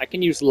 I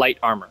can use light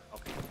armor.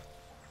 Okay.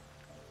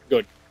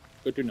 Good.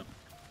 Good to know.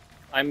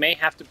 I may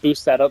have to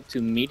boost that up to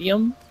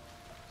medium,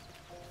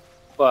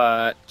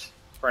 but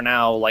for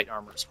now, light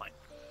armor is fine.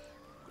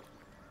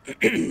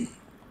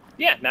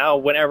 Yeah, now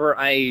whenever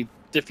I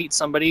defeat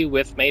somebody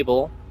with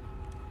Mabel,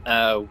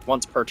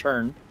 once per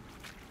turn,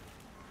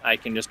 I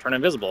can just turn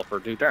invisible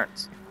for 2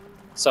 turns.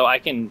 So I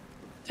can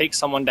take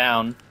someone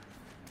down,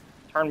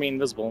 turn me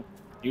invisible,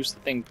 use the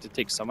thing to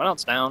take someone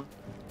else down,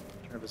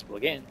 turn invisible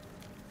again.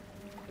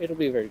 It'll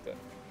be very good.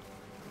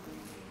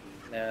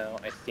 Now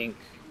I think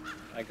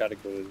I gotta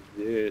go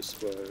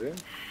this way.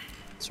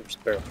 Search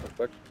the barrel real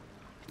quick.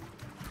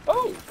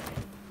 Oh!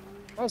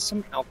 Oh,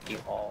 some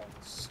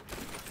alcohols.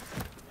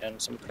 And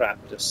some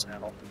crap to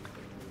sell.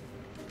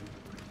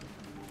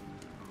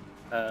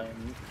 I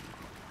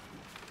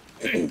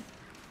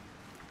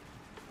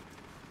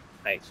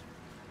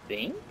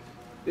think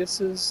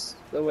this is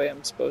the way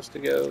I'm supposed to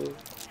go.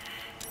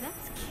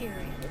 That's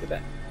curious. Look at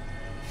that.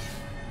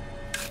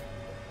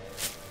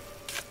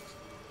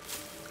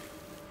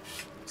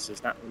 This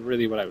is not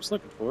really what I was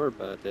looking for,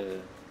 but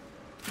it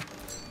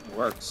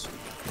works.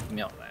 Give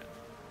me all that.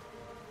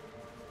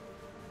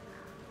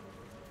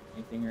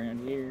 Anything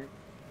around here?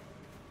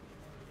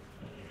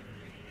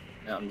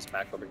 No, I'm just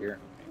back over here.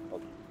 Okay,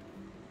 hold on.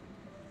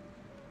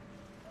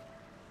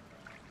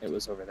 It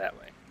was over that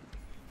way.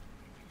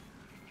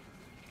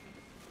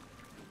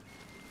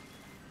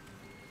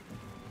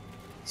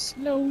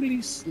 Slowly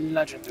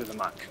sludging through the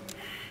muck.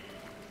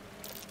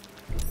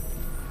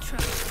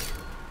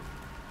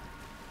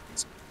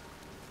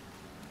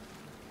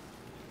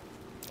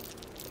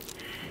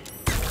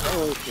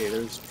 Oh, okay,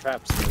 there's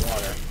traps in the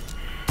water.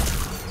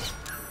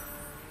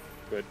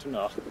 Good to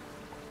know.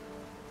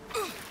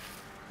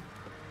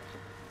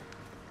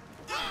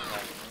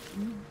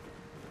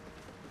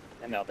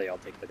 And now they all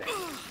take the damage.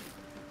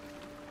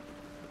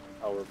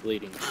 Oh, we're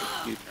bleeding for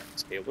a few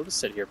turns. Okay, we'll just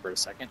sit here for a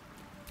second.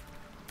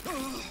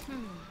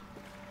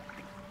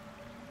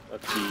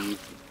 Let the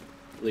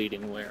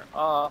bleeding wear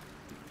off.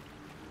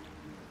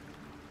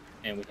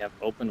 And we have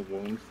open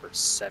wound for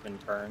 7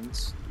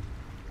 turns.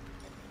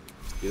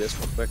 Let's do this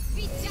real quick.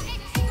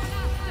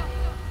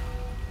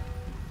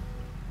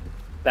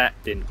 That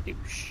didn't do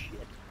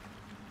shit.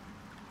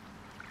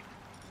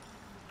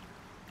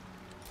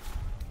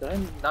 Did I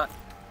not...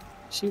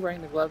 Is she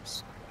wearing the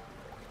gloves?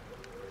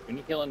 When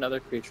you heal another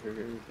creature...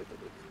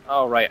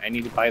 Oh, right, I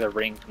need to buy the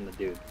ring from the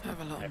dude. I have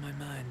a lot on my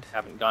mind.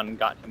 Haven't gone and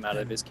got him out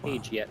of his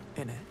cage yet.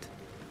 In it.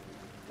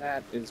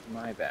 That is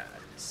my bad.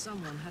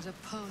 Someone had a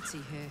party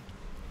here.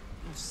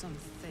 Or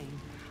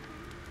something.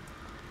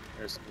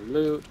 There's some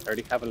loot. I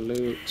already have a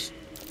loot.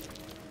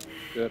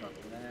 Good on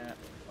that.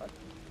 What?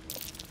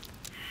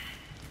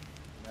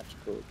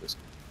 Magical with this.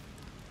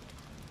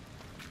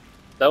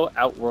 Though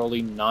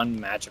outworldly,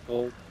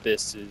 non-magical,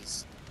 this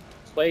is...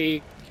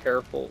 Play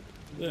careful.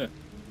 Ugh.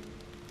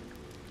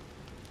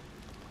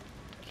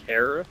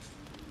 Carif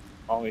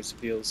always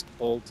feels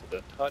cold to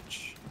the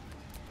touch.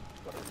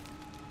 Whatever.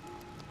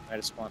 I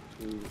just want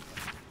to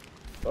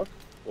cook.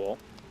 Cool.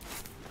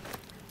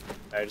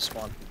 I just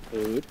want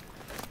food.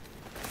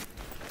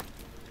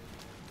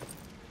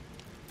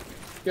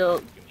 Go.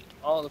 Give me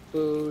all the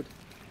food.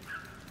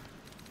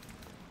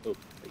 Oh,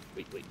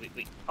 wait.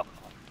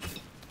 Alcohol.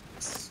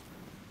 Yes.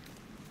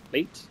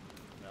 Plate?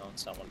 No,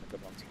 it's not one of the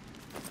good ones.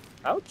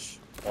 Pouch.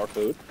 More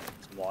food.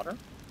 Some water.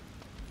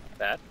 Not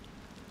bad.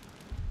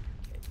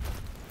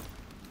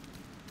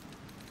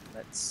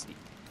 Let's see.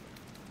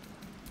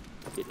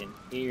 Get in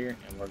here,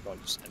 and we're going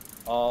to send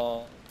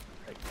all...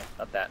 Right,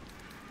 not that.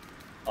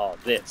 All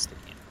this to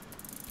camp.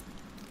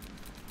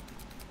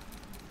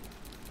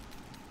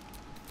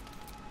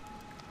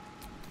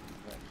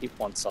 I'm going to keep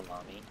one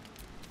salami.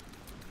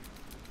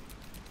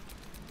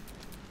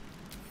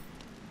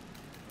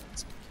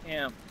 Let's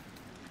camp.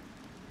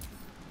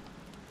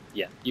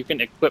 Yeah, you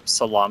can equip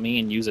salami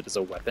and use it as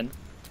a weapon.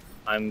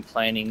 I'm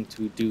planning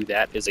to do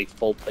that as a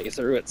full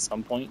playthrough at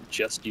some point,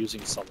 just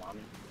using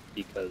salami,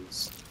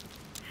 because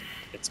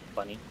it's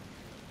funny.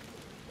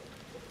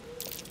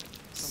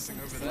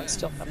 Something over Do I there.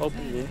 still have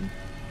open wound?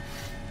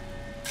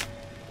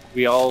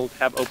 We all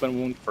have open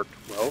wound for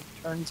 12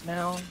 turns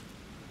now?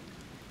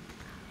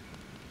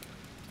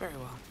 Very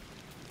well.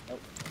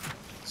 Nope.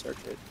 Search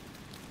it.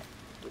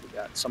 What do we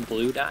got? Some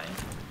blue dye?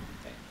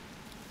 Okay.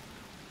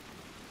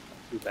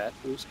 Not too bad.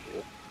 Blue's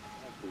cool.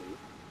 I like blue.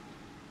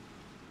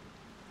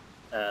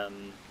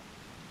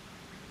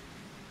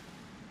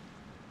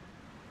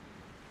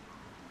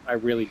 I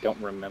really don't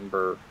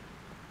remember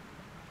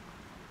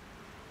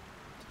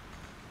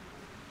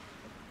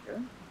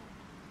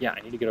Yeah, I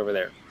need to get over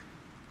there.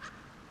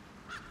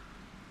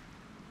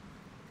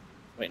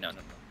 Wait, no.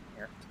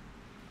 Here.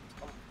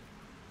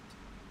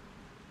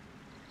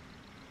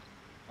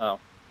 Oh,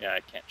 yeah, I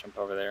can't jump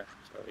over there.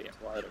 So yeah,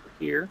 we'll head over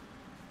here.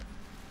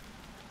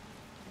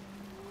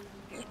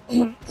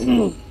 There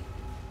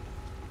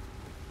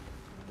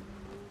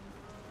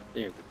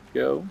we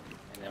go.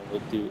 And then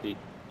we'll do the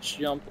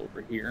jump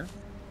over here.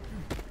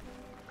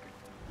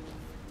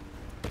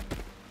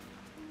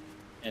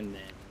 And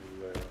then we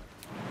will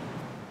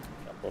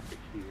jump over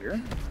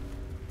here.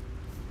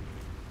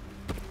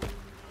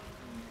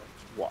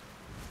 Let's walk.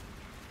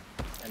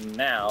 And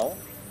now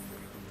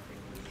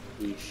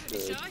we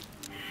should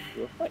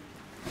do a fight.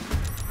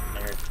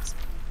 There it is.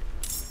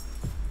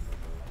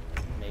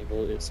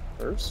 Mabel is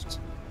first.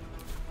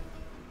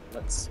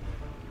 Let's see.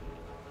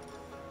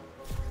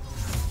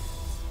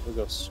 We'll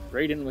go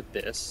straight in with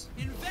this.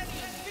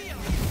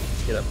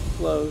 Get up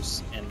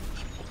close and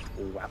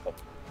whap up.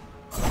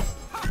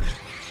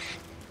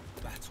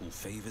 Battle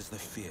favors the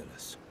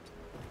fearless.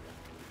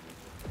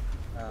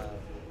 I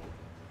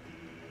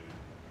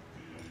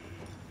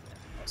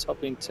was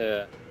hoping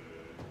to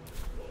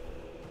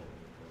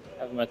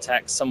have him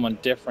attack someone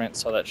different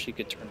so that she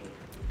could turn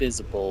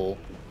invisible.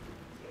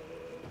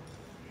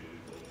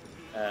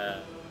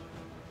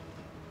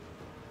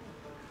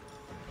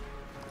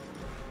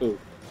 Ooh,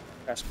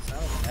 cast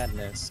Cloud of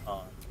Madness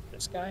on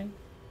this guy?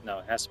 No,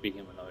 it has to be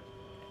humanoid.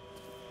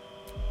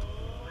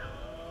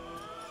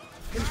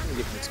 I'm just gonna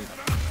give him some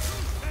help.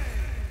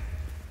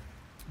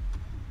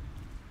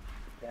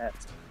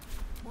 That's it.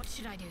 What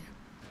should I do?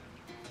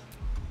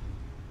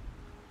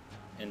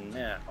 And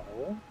now,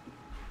 I'm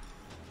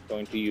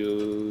going to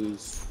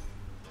use...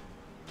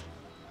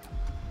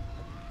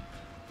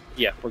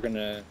 Yeah, we're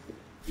gonna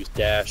use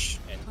dash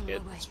and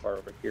get as far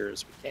over here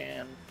as we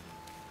can.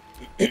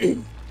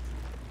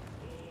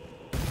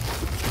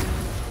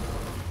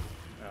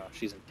 Oh,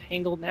 she's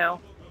entangled now.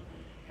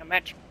 Come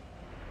at you.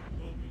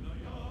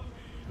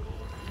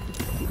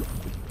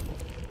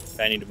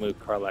 I need to move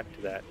Karlak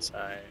to that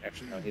side.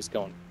 Actually, no, he's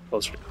going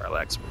closer to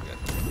Karlak, so we're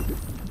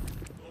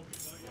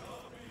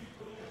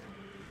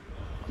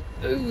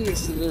good. Ooh,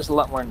 there's a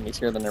lot more enemies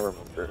here than I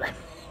remember.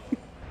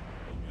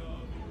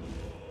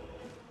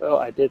 So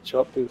I did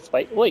show up to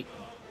fight. Wait!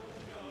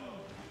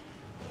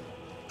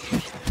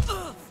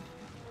 Oh,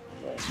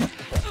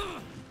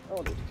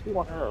 there's two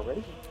on her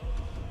already?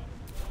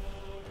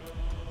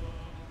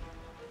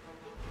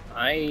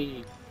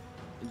 I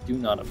do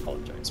not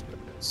apologize for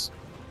this.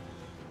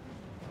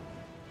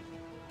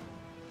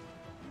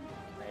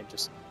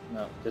 Just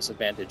no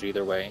disadvantage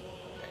either way.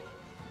 Okay.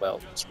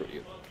 Well, screw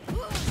you.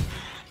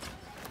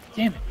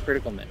 Damn it,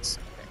 critical miss.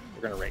 Okay,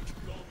 we're gonna rage.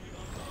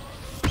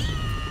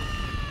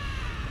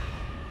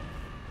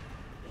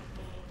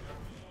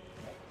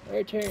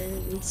 Our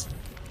turns.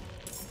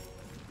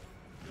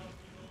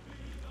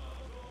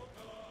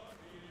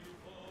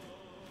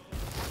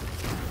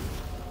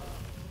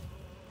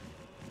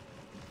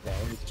 Okay,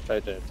 we just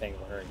tried to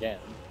tangle her again.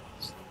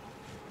 It's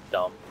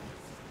dumb.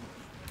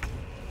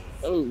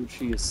 Oh,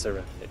 she is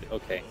surrounded.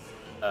 Okay.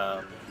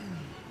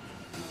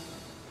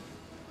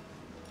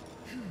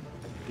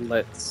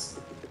 Let's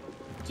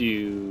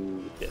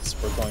do this.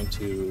 We're going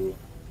to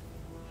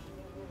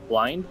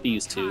blind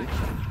these two.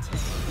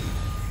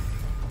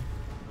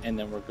 And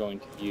then we're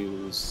going to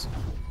use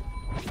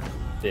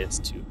this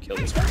to kill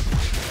this one.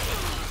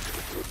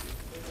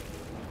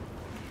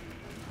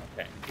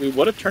 Okay. We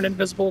would have turned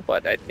invisible,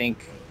 but I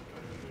think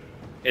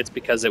it's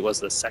because it was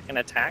the second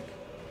attack.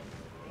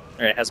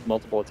 Or it has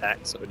multiple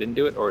attacks, so it didn't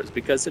do it, or it's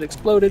because it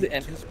exploded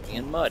and it's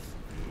in mud.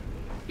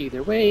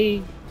 Either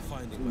way,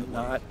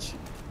 not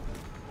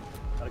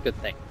a good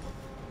thing.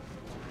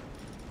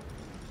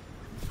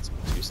 So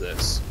let's use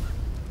this.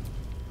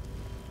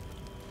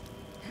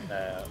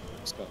 I'm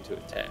just going to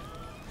attack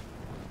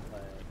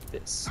like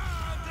this.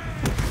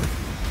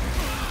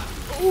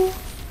 Ooh.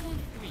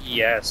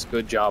 Yes,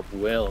 good job,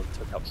 Will.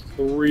 Took out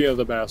 3 of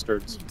the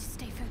bastards. Need to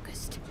stay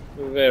focused.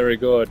 Very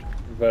good.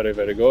 Very,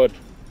 very good.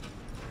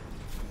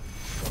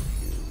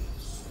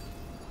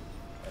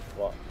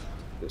 Walk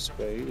this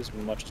way as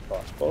much as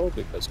possible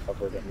because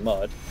covered in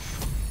mud.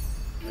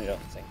 I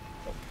don't think.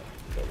 Okay,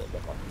 go a little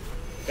bit more.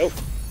 Go.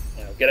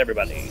 Now get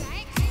everybody.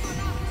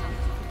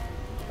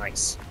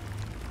 Nice.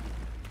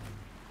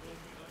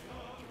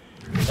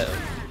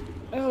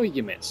 Oh,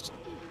 you missed.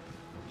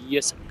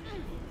 Yes.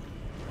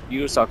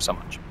 You suck so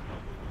much.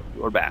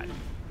 You're bad.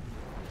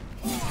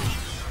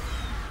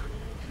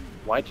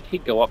 Why did he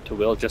go up to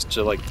Will just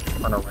to like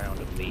turn around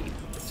and leave?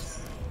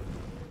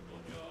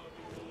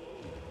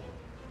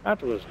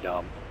 That was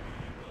dumb.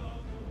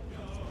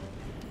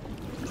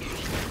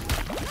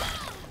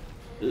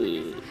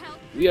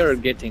 We are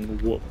getting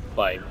whooped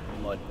by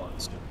mud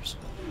monsters.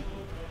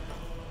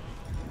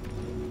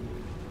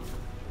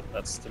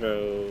 Let's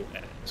throw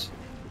at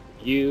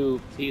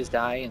you. Please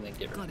die and then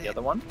get rid of the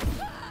other one.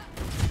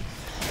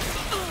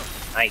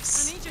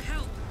 Nice. I need your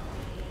help.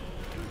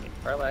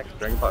 Karlak,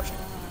 drink a potion.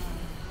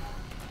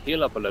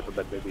 Heal up a little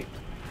bit, baby.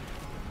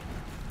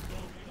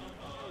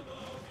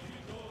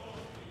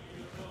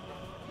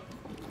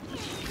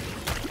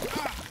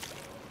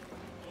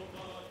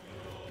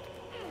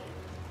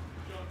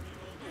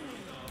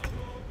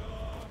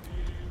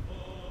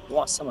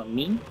 want some of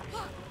me?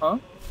 Huh?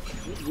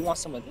 You want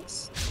some of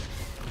this?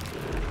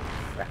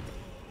 Crap.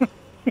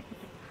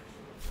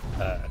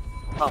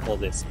 Topple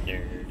this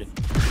nerd.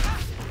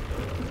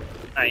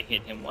 I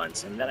hit him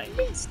once and then I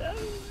missed him.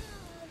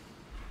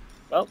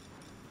 Well,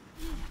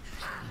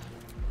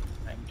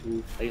 time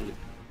to play Luke.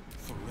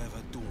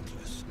 Forever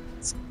dauntless.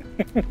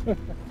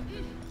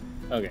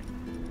 Okay.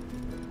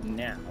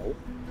 Now,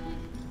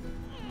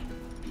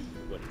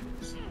 what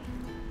is this?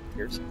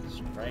 Here's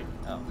strike.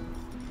 Oh.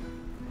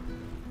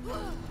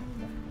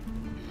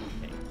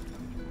 Okay.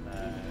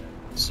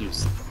 Let's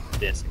use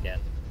this again.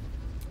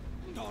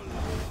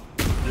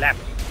 Lap.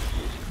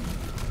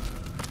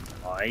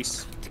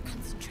 Nice.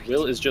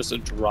 Will is just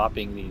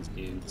dropping these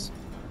dudes.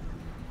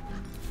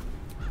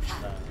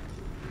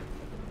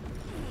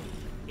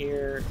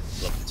 Here,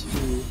 level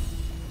 2.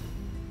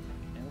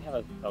 And we have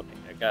a. Okay,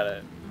 I got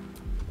a.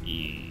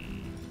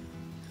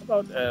 How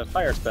about a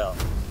fire spell?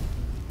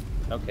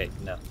 Okay,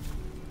 no.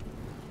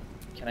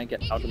 Can I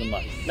get out of the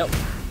mud? No.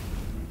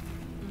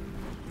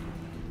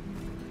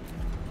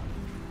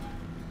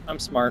 I'm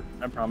smart,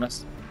 I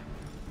promise.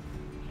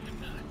 I'm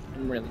not.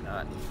 I'm really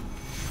not.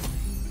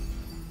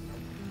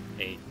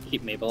 Okay,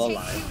 keep Mabel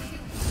alive.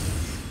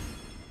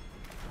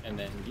 And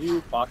then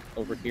you walk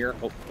over here,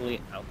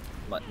 hopefully out of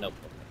the mud. Nope,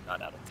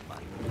 not out of the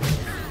mud.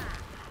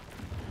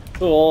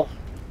 Cool.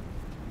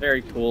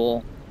 Very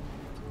cool.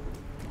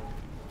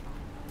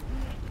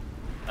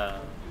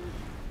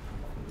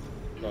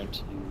 Going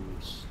to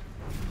use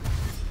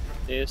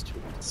this to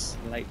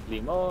slightly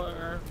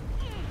more.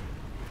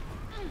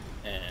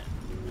 And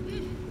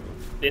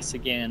this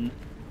again.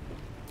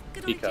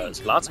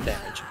 Because lots of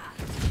damage.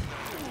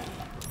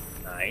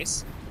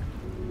 Nice.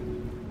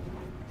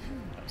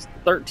 That's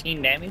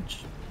 13 damage.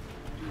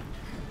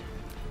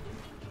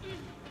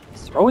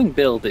 Throwing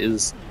build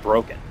is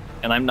broken.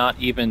 And I'm not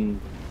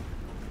even...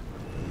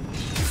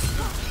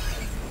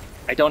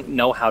 I don't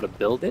know how to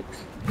build it.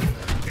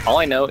 All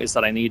I know is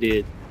that I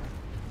needed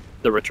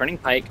the Returning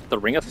Pike, the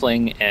Ring of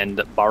Fling,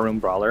 and Barroom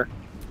Brawler.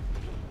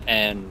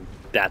 And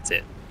that's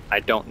it.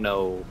 I don't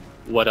know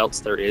what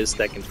else there is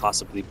that can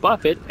possibly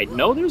buff it. I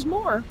know there's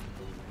more,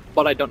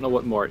 but I don't know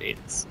what more it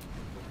is.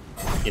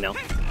 You know?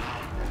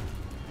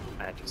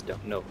 I just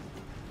don't know.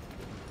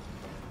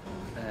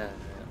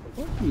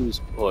 We'll use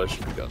push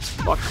because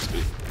fuck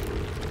speed.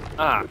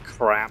 Ah,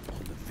 crap.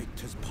 On the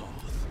victor's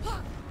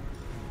path.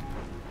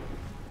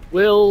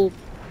 Will...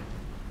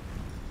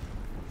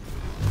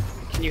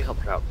 Can you help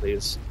her out,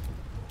 please?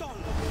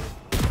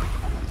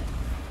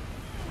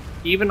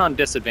 Even on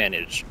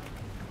disadvantage,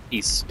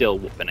 he's still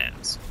whooping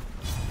ass.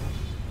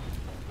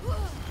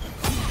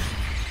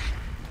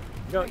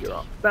 No, you're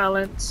off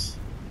balance.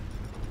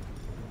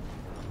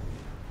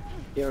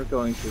 You're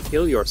going to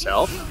heal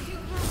yourself.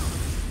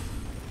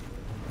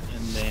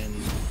 And then...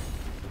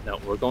 No,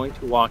 we're going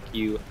to walk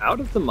you out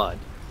of the mud.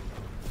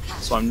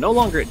 So I'm no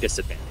longer at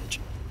disadvantage.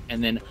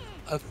 And then,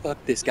 fuck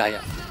this guy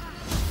up.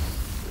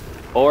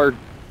 Or,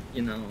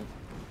 you know,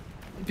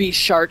 be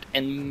sharp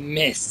and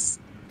miss.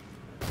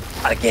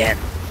 Again.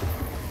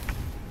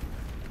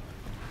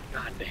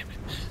 God damn it.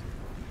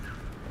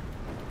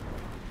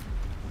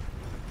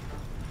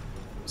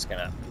 I'm just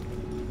gonna...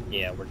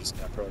 Yeah, we're just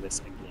gonna throw this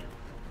again.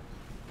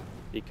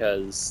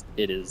 Because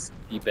it is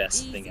the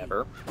best thing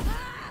ever.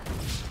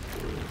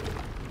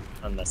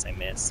 Unless I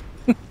miss.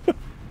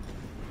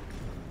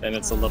 And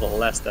it's a little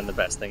less than the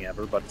best thing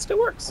ever, but it still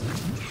works.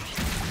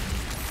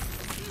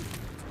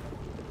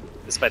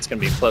 This fight's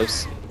gonna be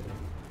close.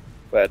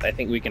 But I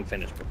think we can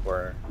finish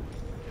before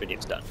the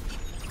video's done.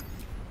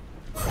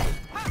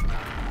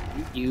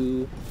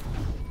 You.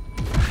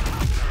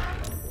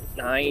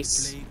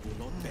 Nice.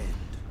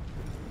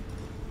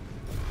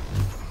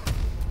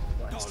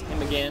 Blast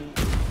him again.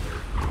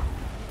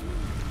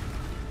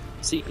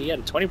 See, he had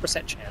a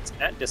 20% chance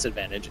at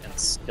disadvantage and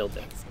still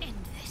did. Let's end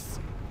this.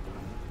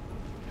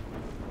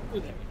 Ooh,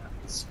 very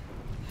nice.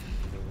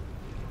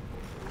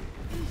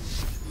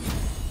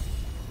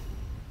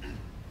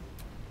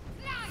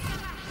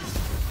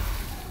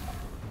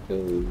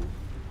 Go.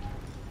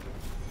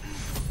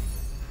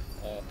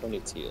 Who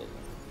needs heal?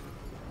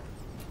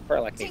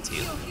 Perlac needs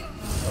heal.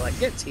 Perlac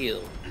gets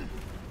healed.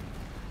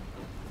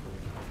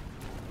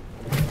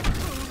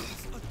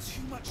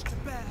 Too much to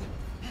bear.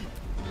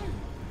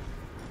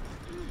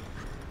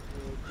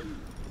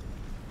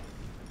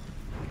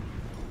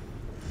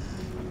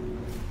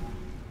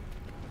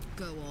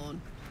 Go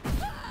on.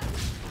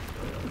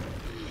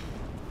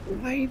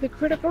 Why the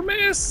critical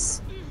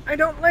miss? I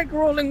don't like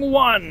rolling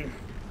 1.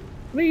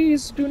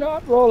 Please do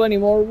not roll any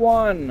more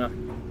 1.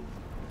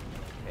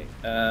 Okay,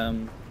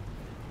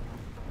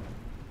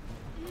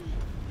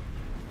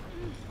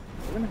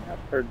 we're gonna have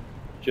her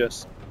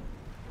just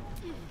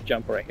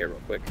jump right here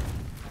real quick.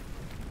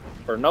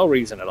 For no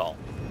reason at all.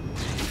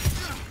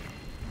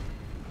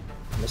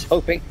 I'm just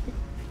hoping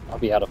I'll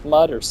be out of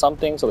mud or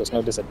something so there's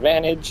no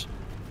disadvantage.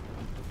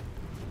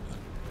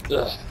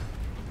 Ugh.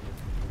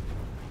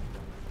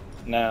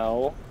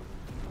 Now...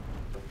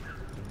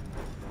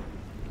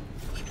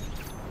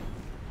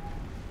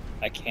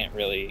 I can't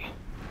really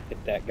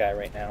hit that guy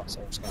right now.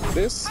 So I'm just going to do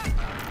this.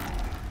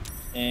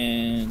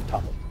 And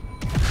topple.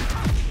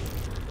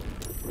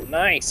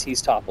 Nice,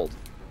 he's toppled.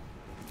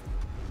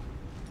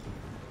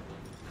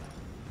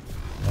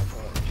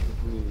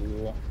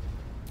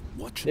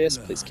 Watch this,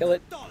 please kill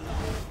it.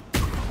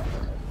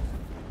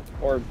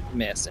 Or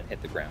miss and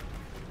hit the ground.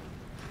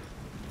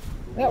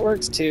 That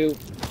works too.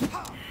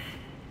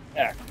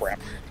 Ah,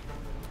 crap.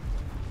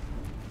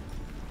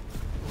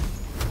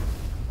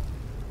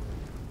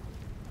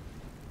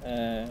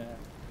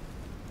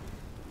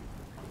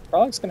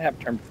 Prolog's gonna have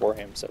a turn before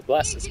him, so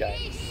bless this guy.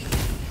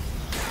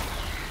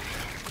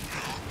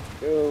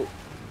 Go.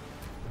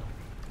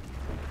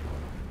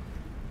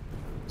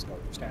 Let's go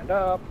stand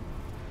up.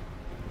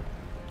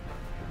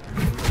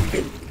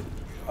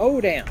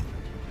 Oh, damn.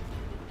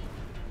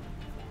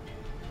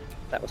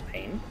 That was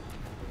pain.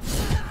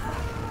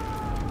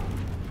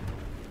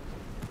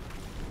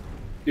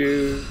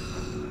 Dude.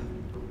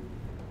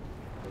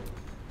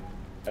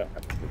 I don't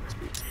have to do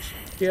this.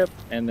 Yep,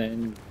 and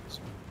then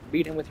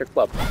beat him with your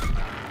club.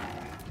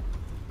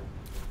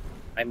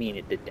 I mean,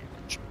 it did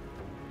damage.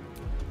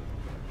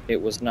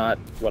 It was not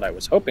what I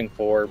was hoping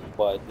for,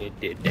 but it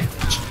did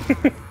damage.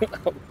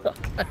 Oh,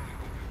 God.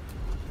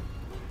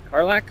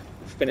 Karlach,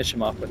 finish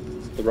him off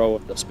with the throw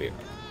of the spear.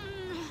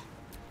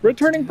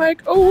 Returning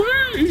pike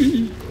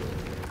away!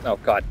 Oh,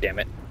 God damn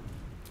it.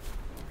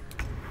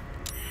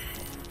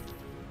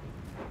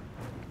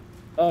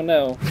 Oh,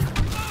 no.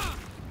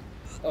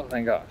 Oh,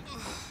 thank God.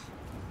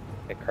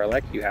 Okay,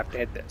 Karlach, you have to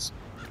hit this.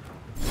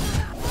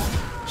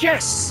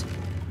 Yes!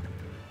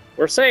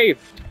 We're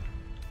saved!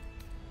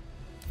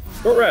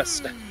 Short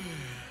rest.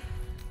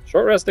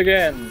 Short rest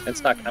again.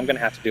 It's not. I'm gonna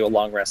have to do a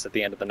long rest at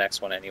the end of the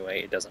next one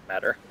anyway. It doesn't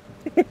matter.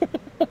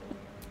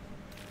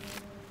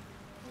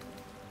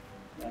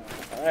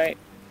 Alright.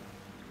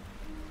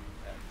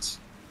 Does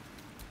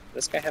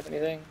this guy have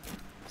anything?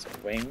 Is it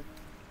a wing?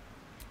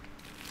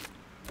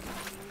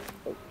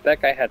 Oh,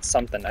 that guy had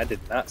something. I did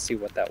not see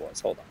what that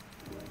was. Hold on.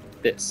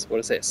 This. What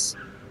is this?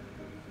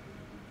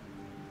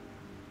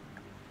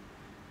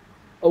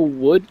 A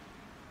wood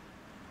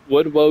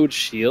woad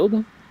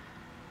shield?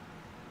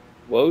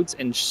 Woad's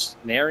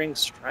ensnaring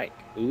strike.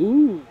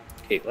 Ooh.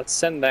 Okay, let's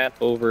send that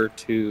over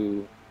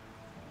to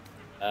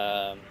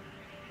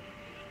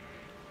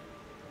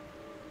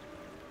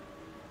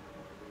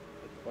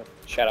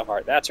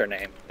Shadowheart. That's her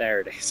name. There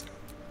it is.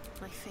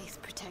 My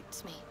faith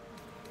protects me.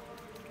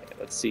 Okay,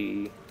 let's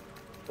see.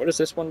 What does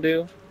this one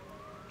do?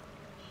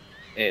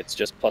 It's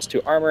just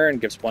 +2 armor and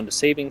gives 1 to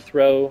saving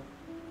throw.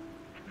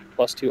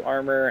 +2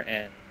 armor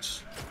and...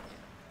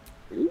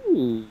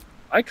 Ooh,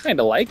 I kind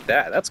of like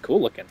that. That's cool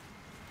looking.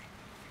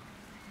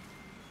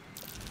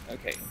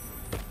 Okay.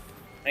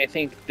 I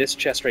think this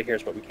chest right here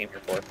is what we came here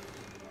for.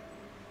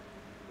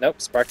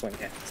 Nope, sparkling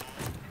hands.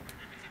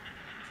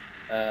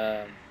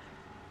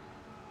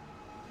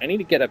 I need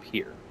to get up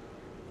here.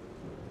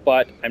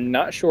 But I'm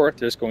not sure if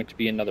there's going to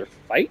be another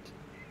fight.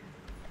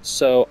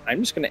 So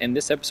I'm just going to end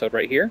this episode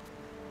right here.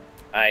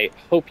 I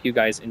hope you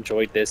guys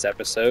enjoyed this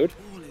episode.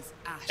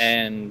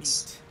 And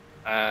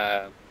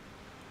yeah,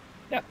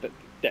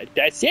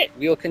 that's it.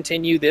 We'll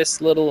continue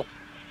this little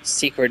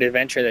secret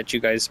adventure that you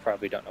guys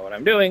probably don't know what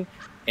I'm doing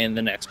in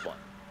the next one.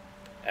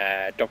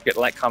 Don't forget to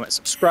like, comment,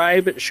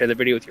 subscribe, share the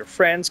video with your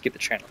friends, get the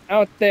channel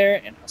out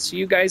there, and I'll see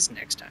you guys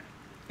next time.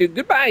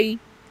 Goodbye!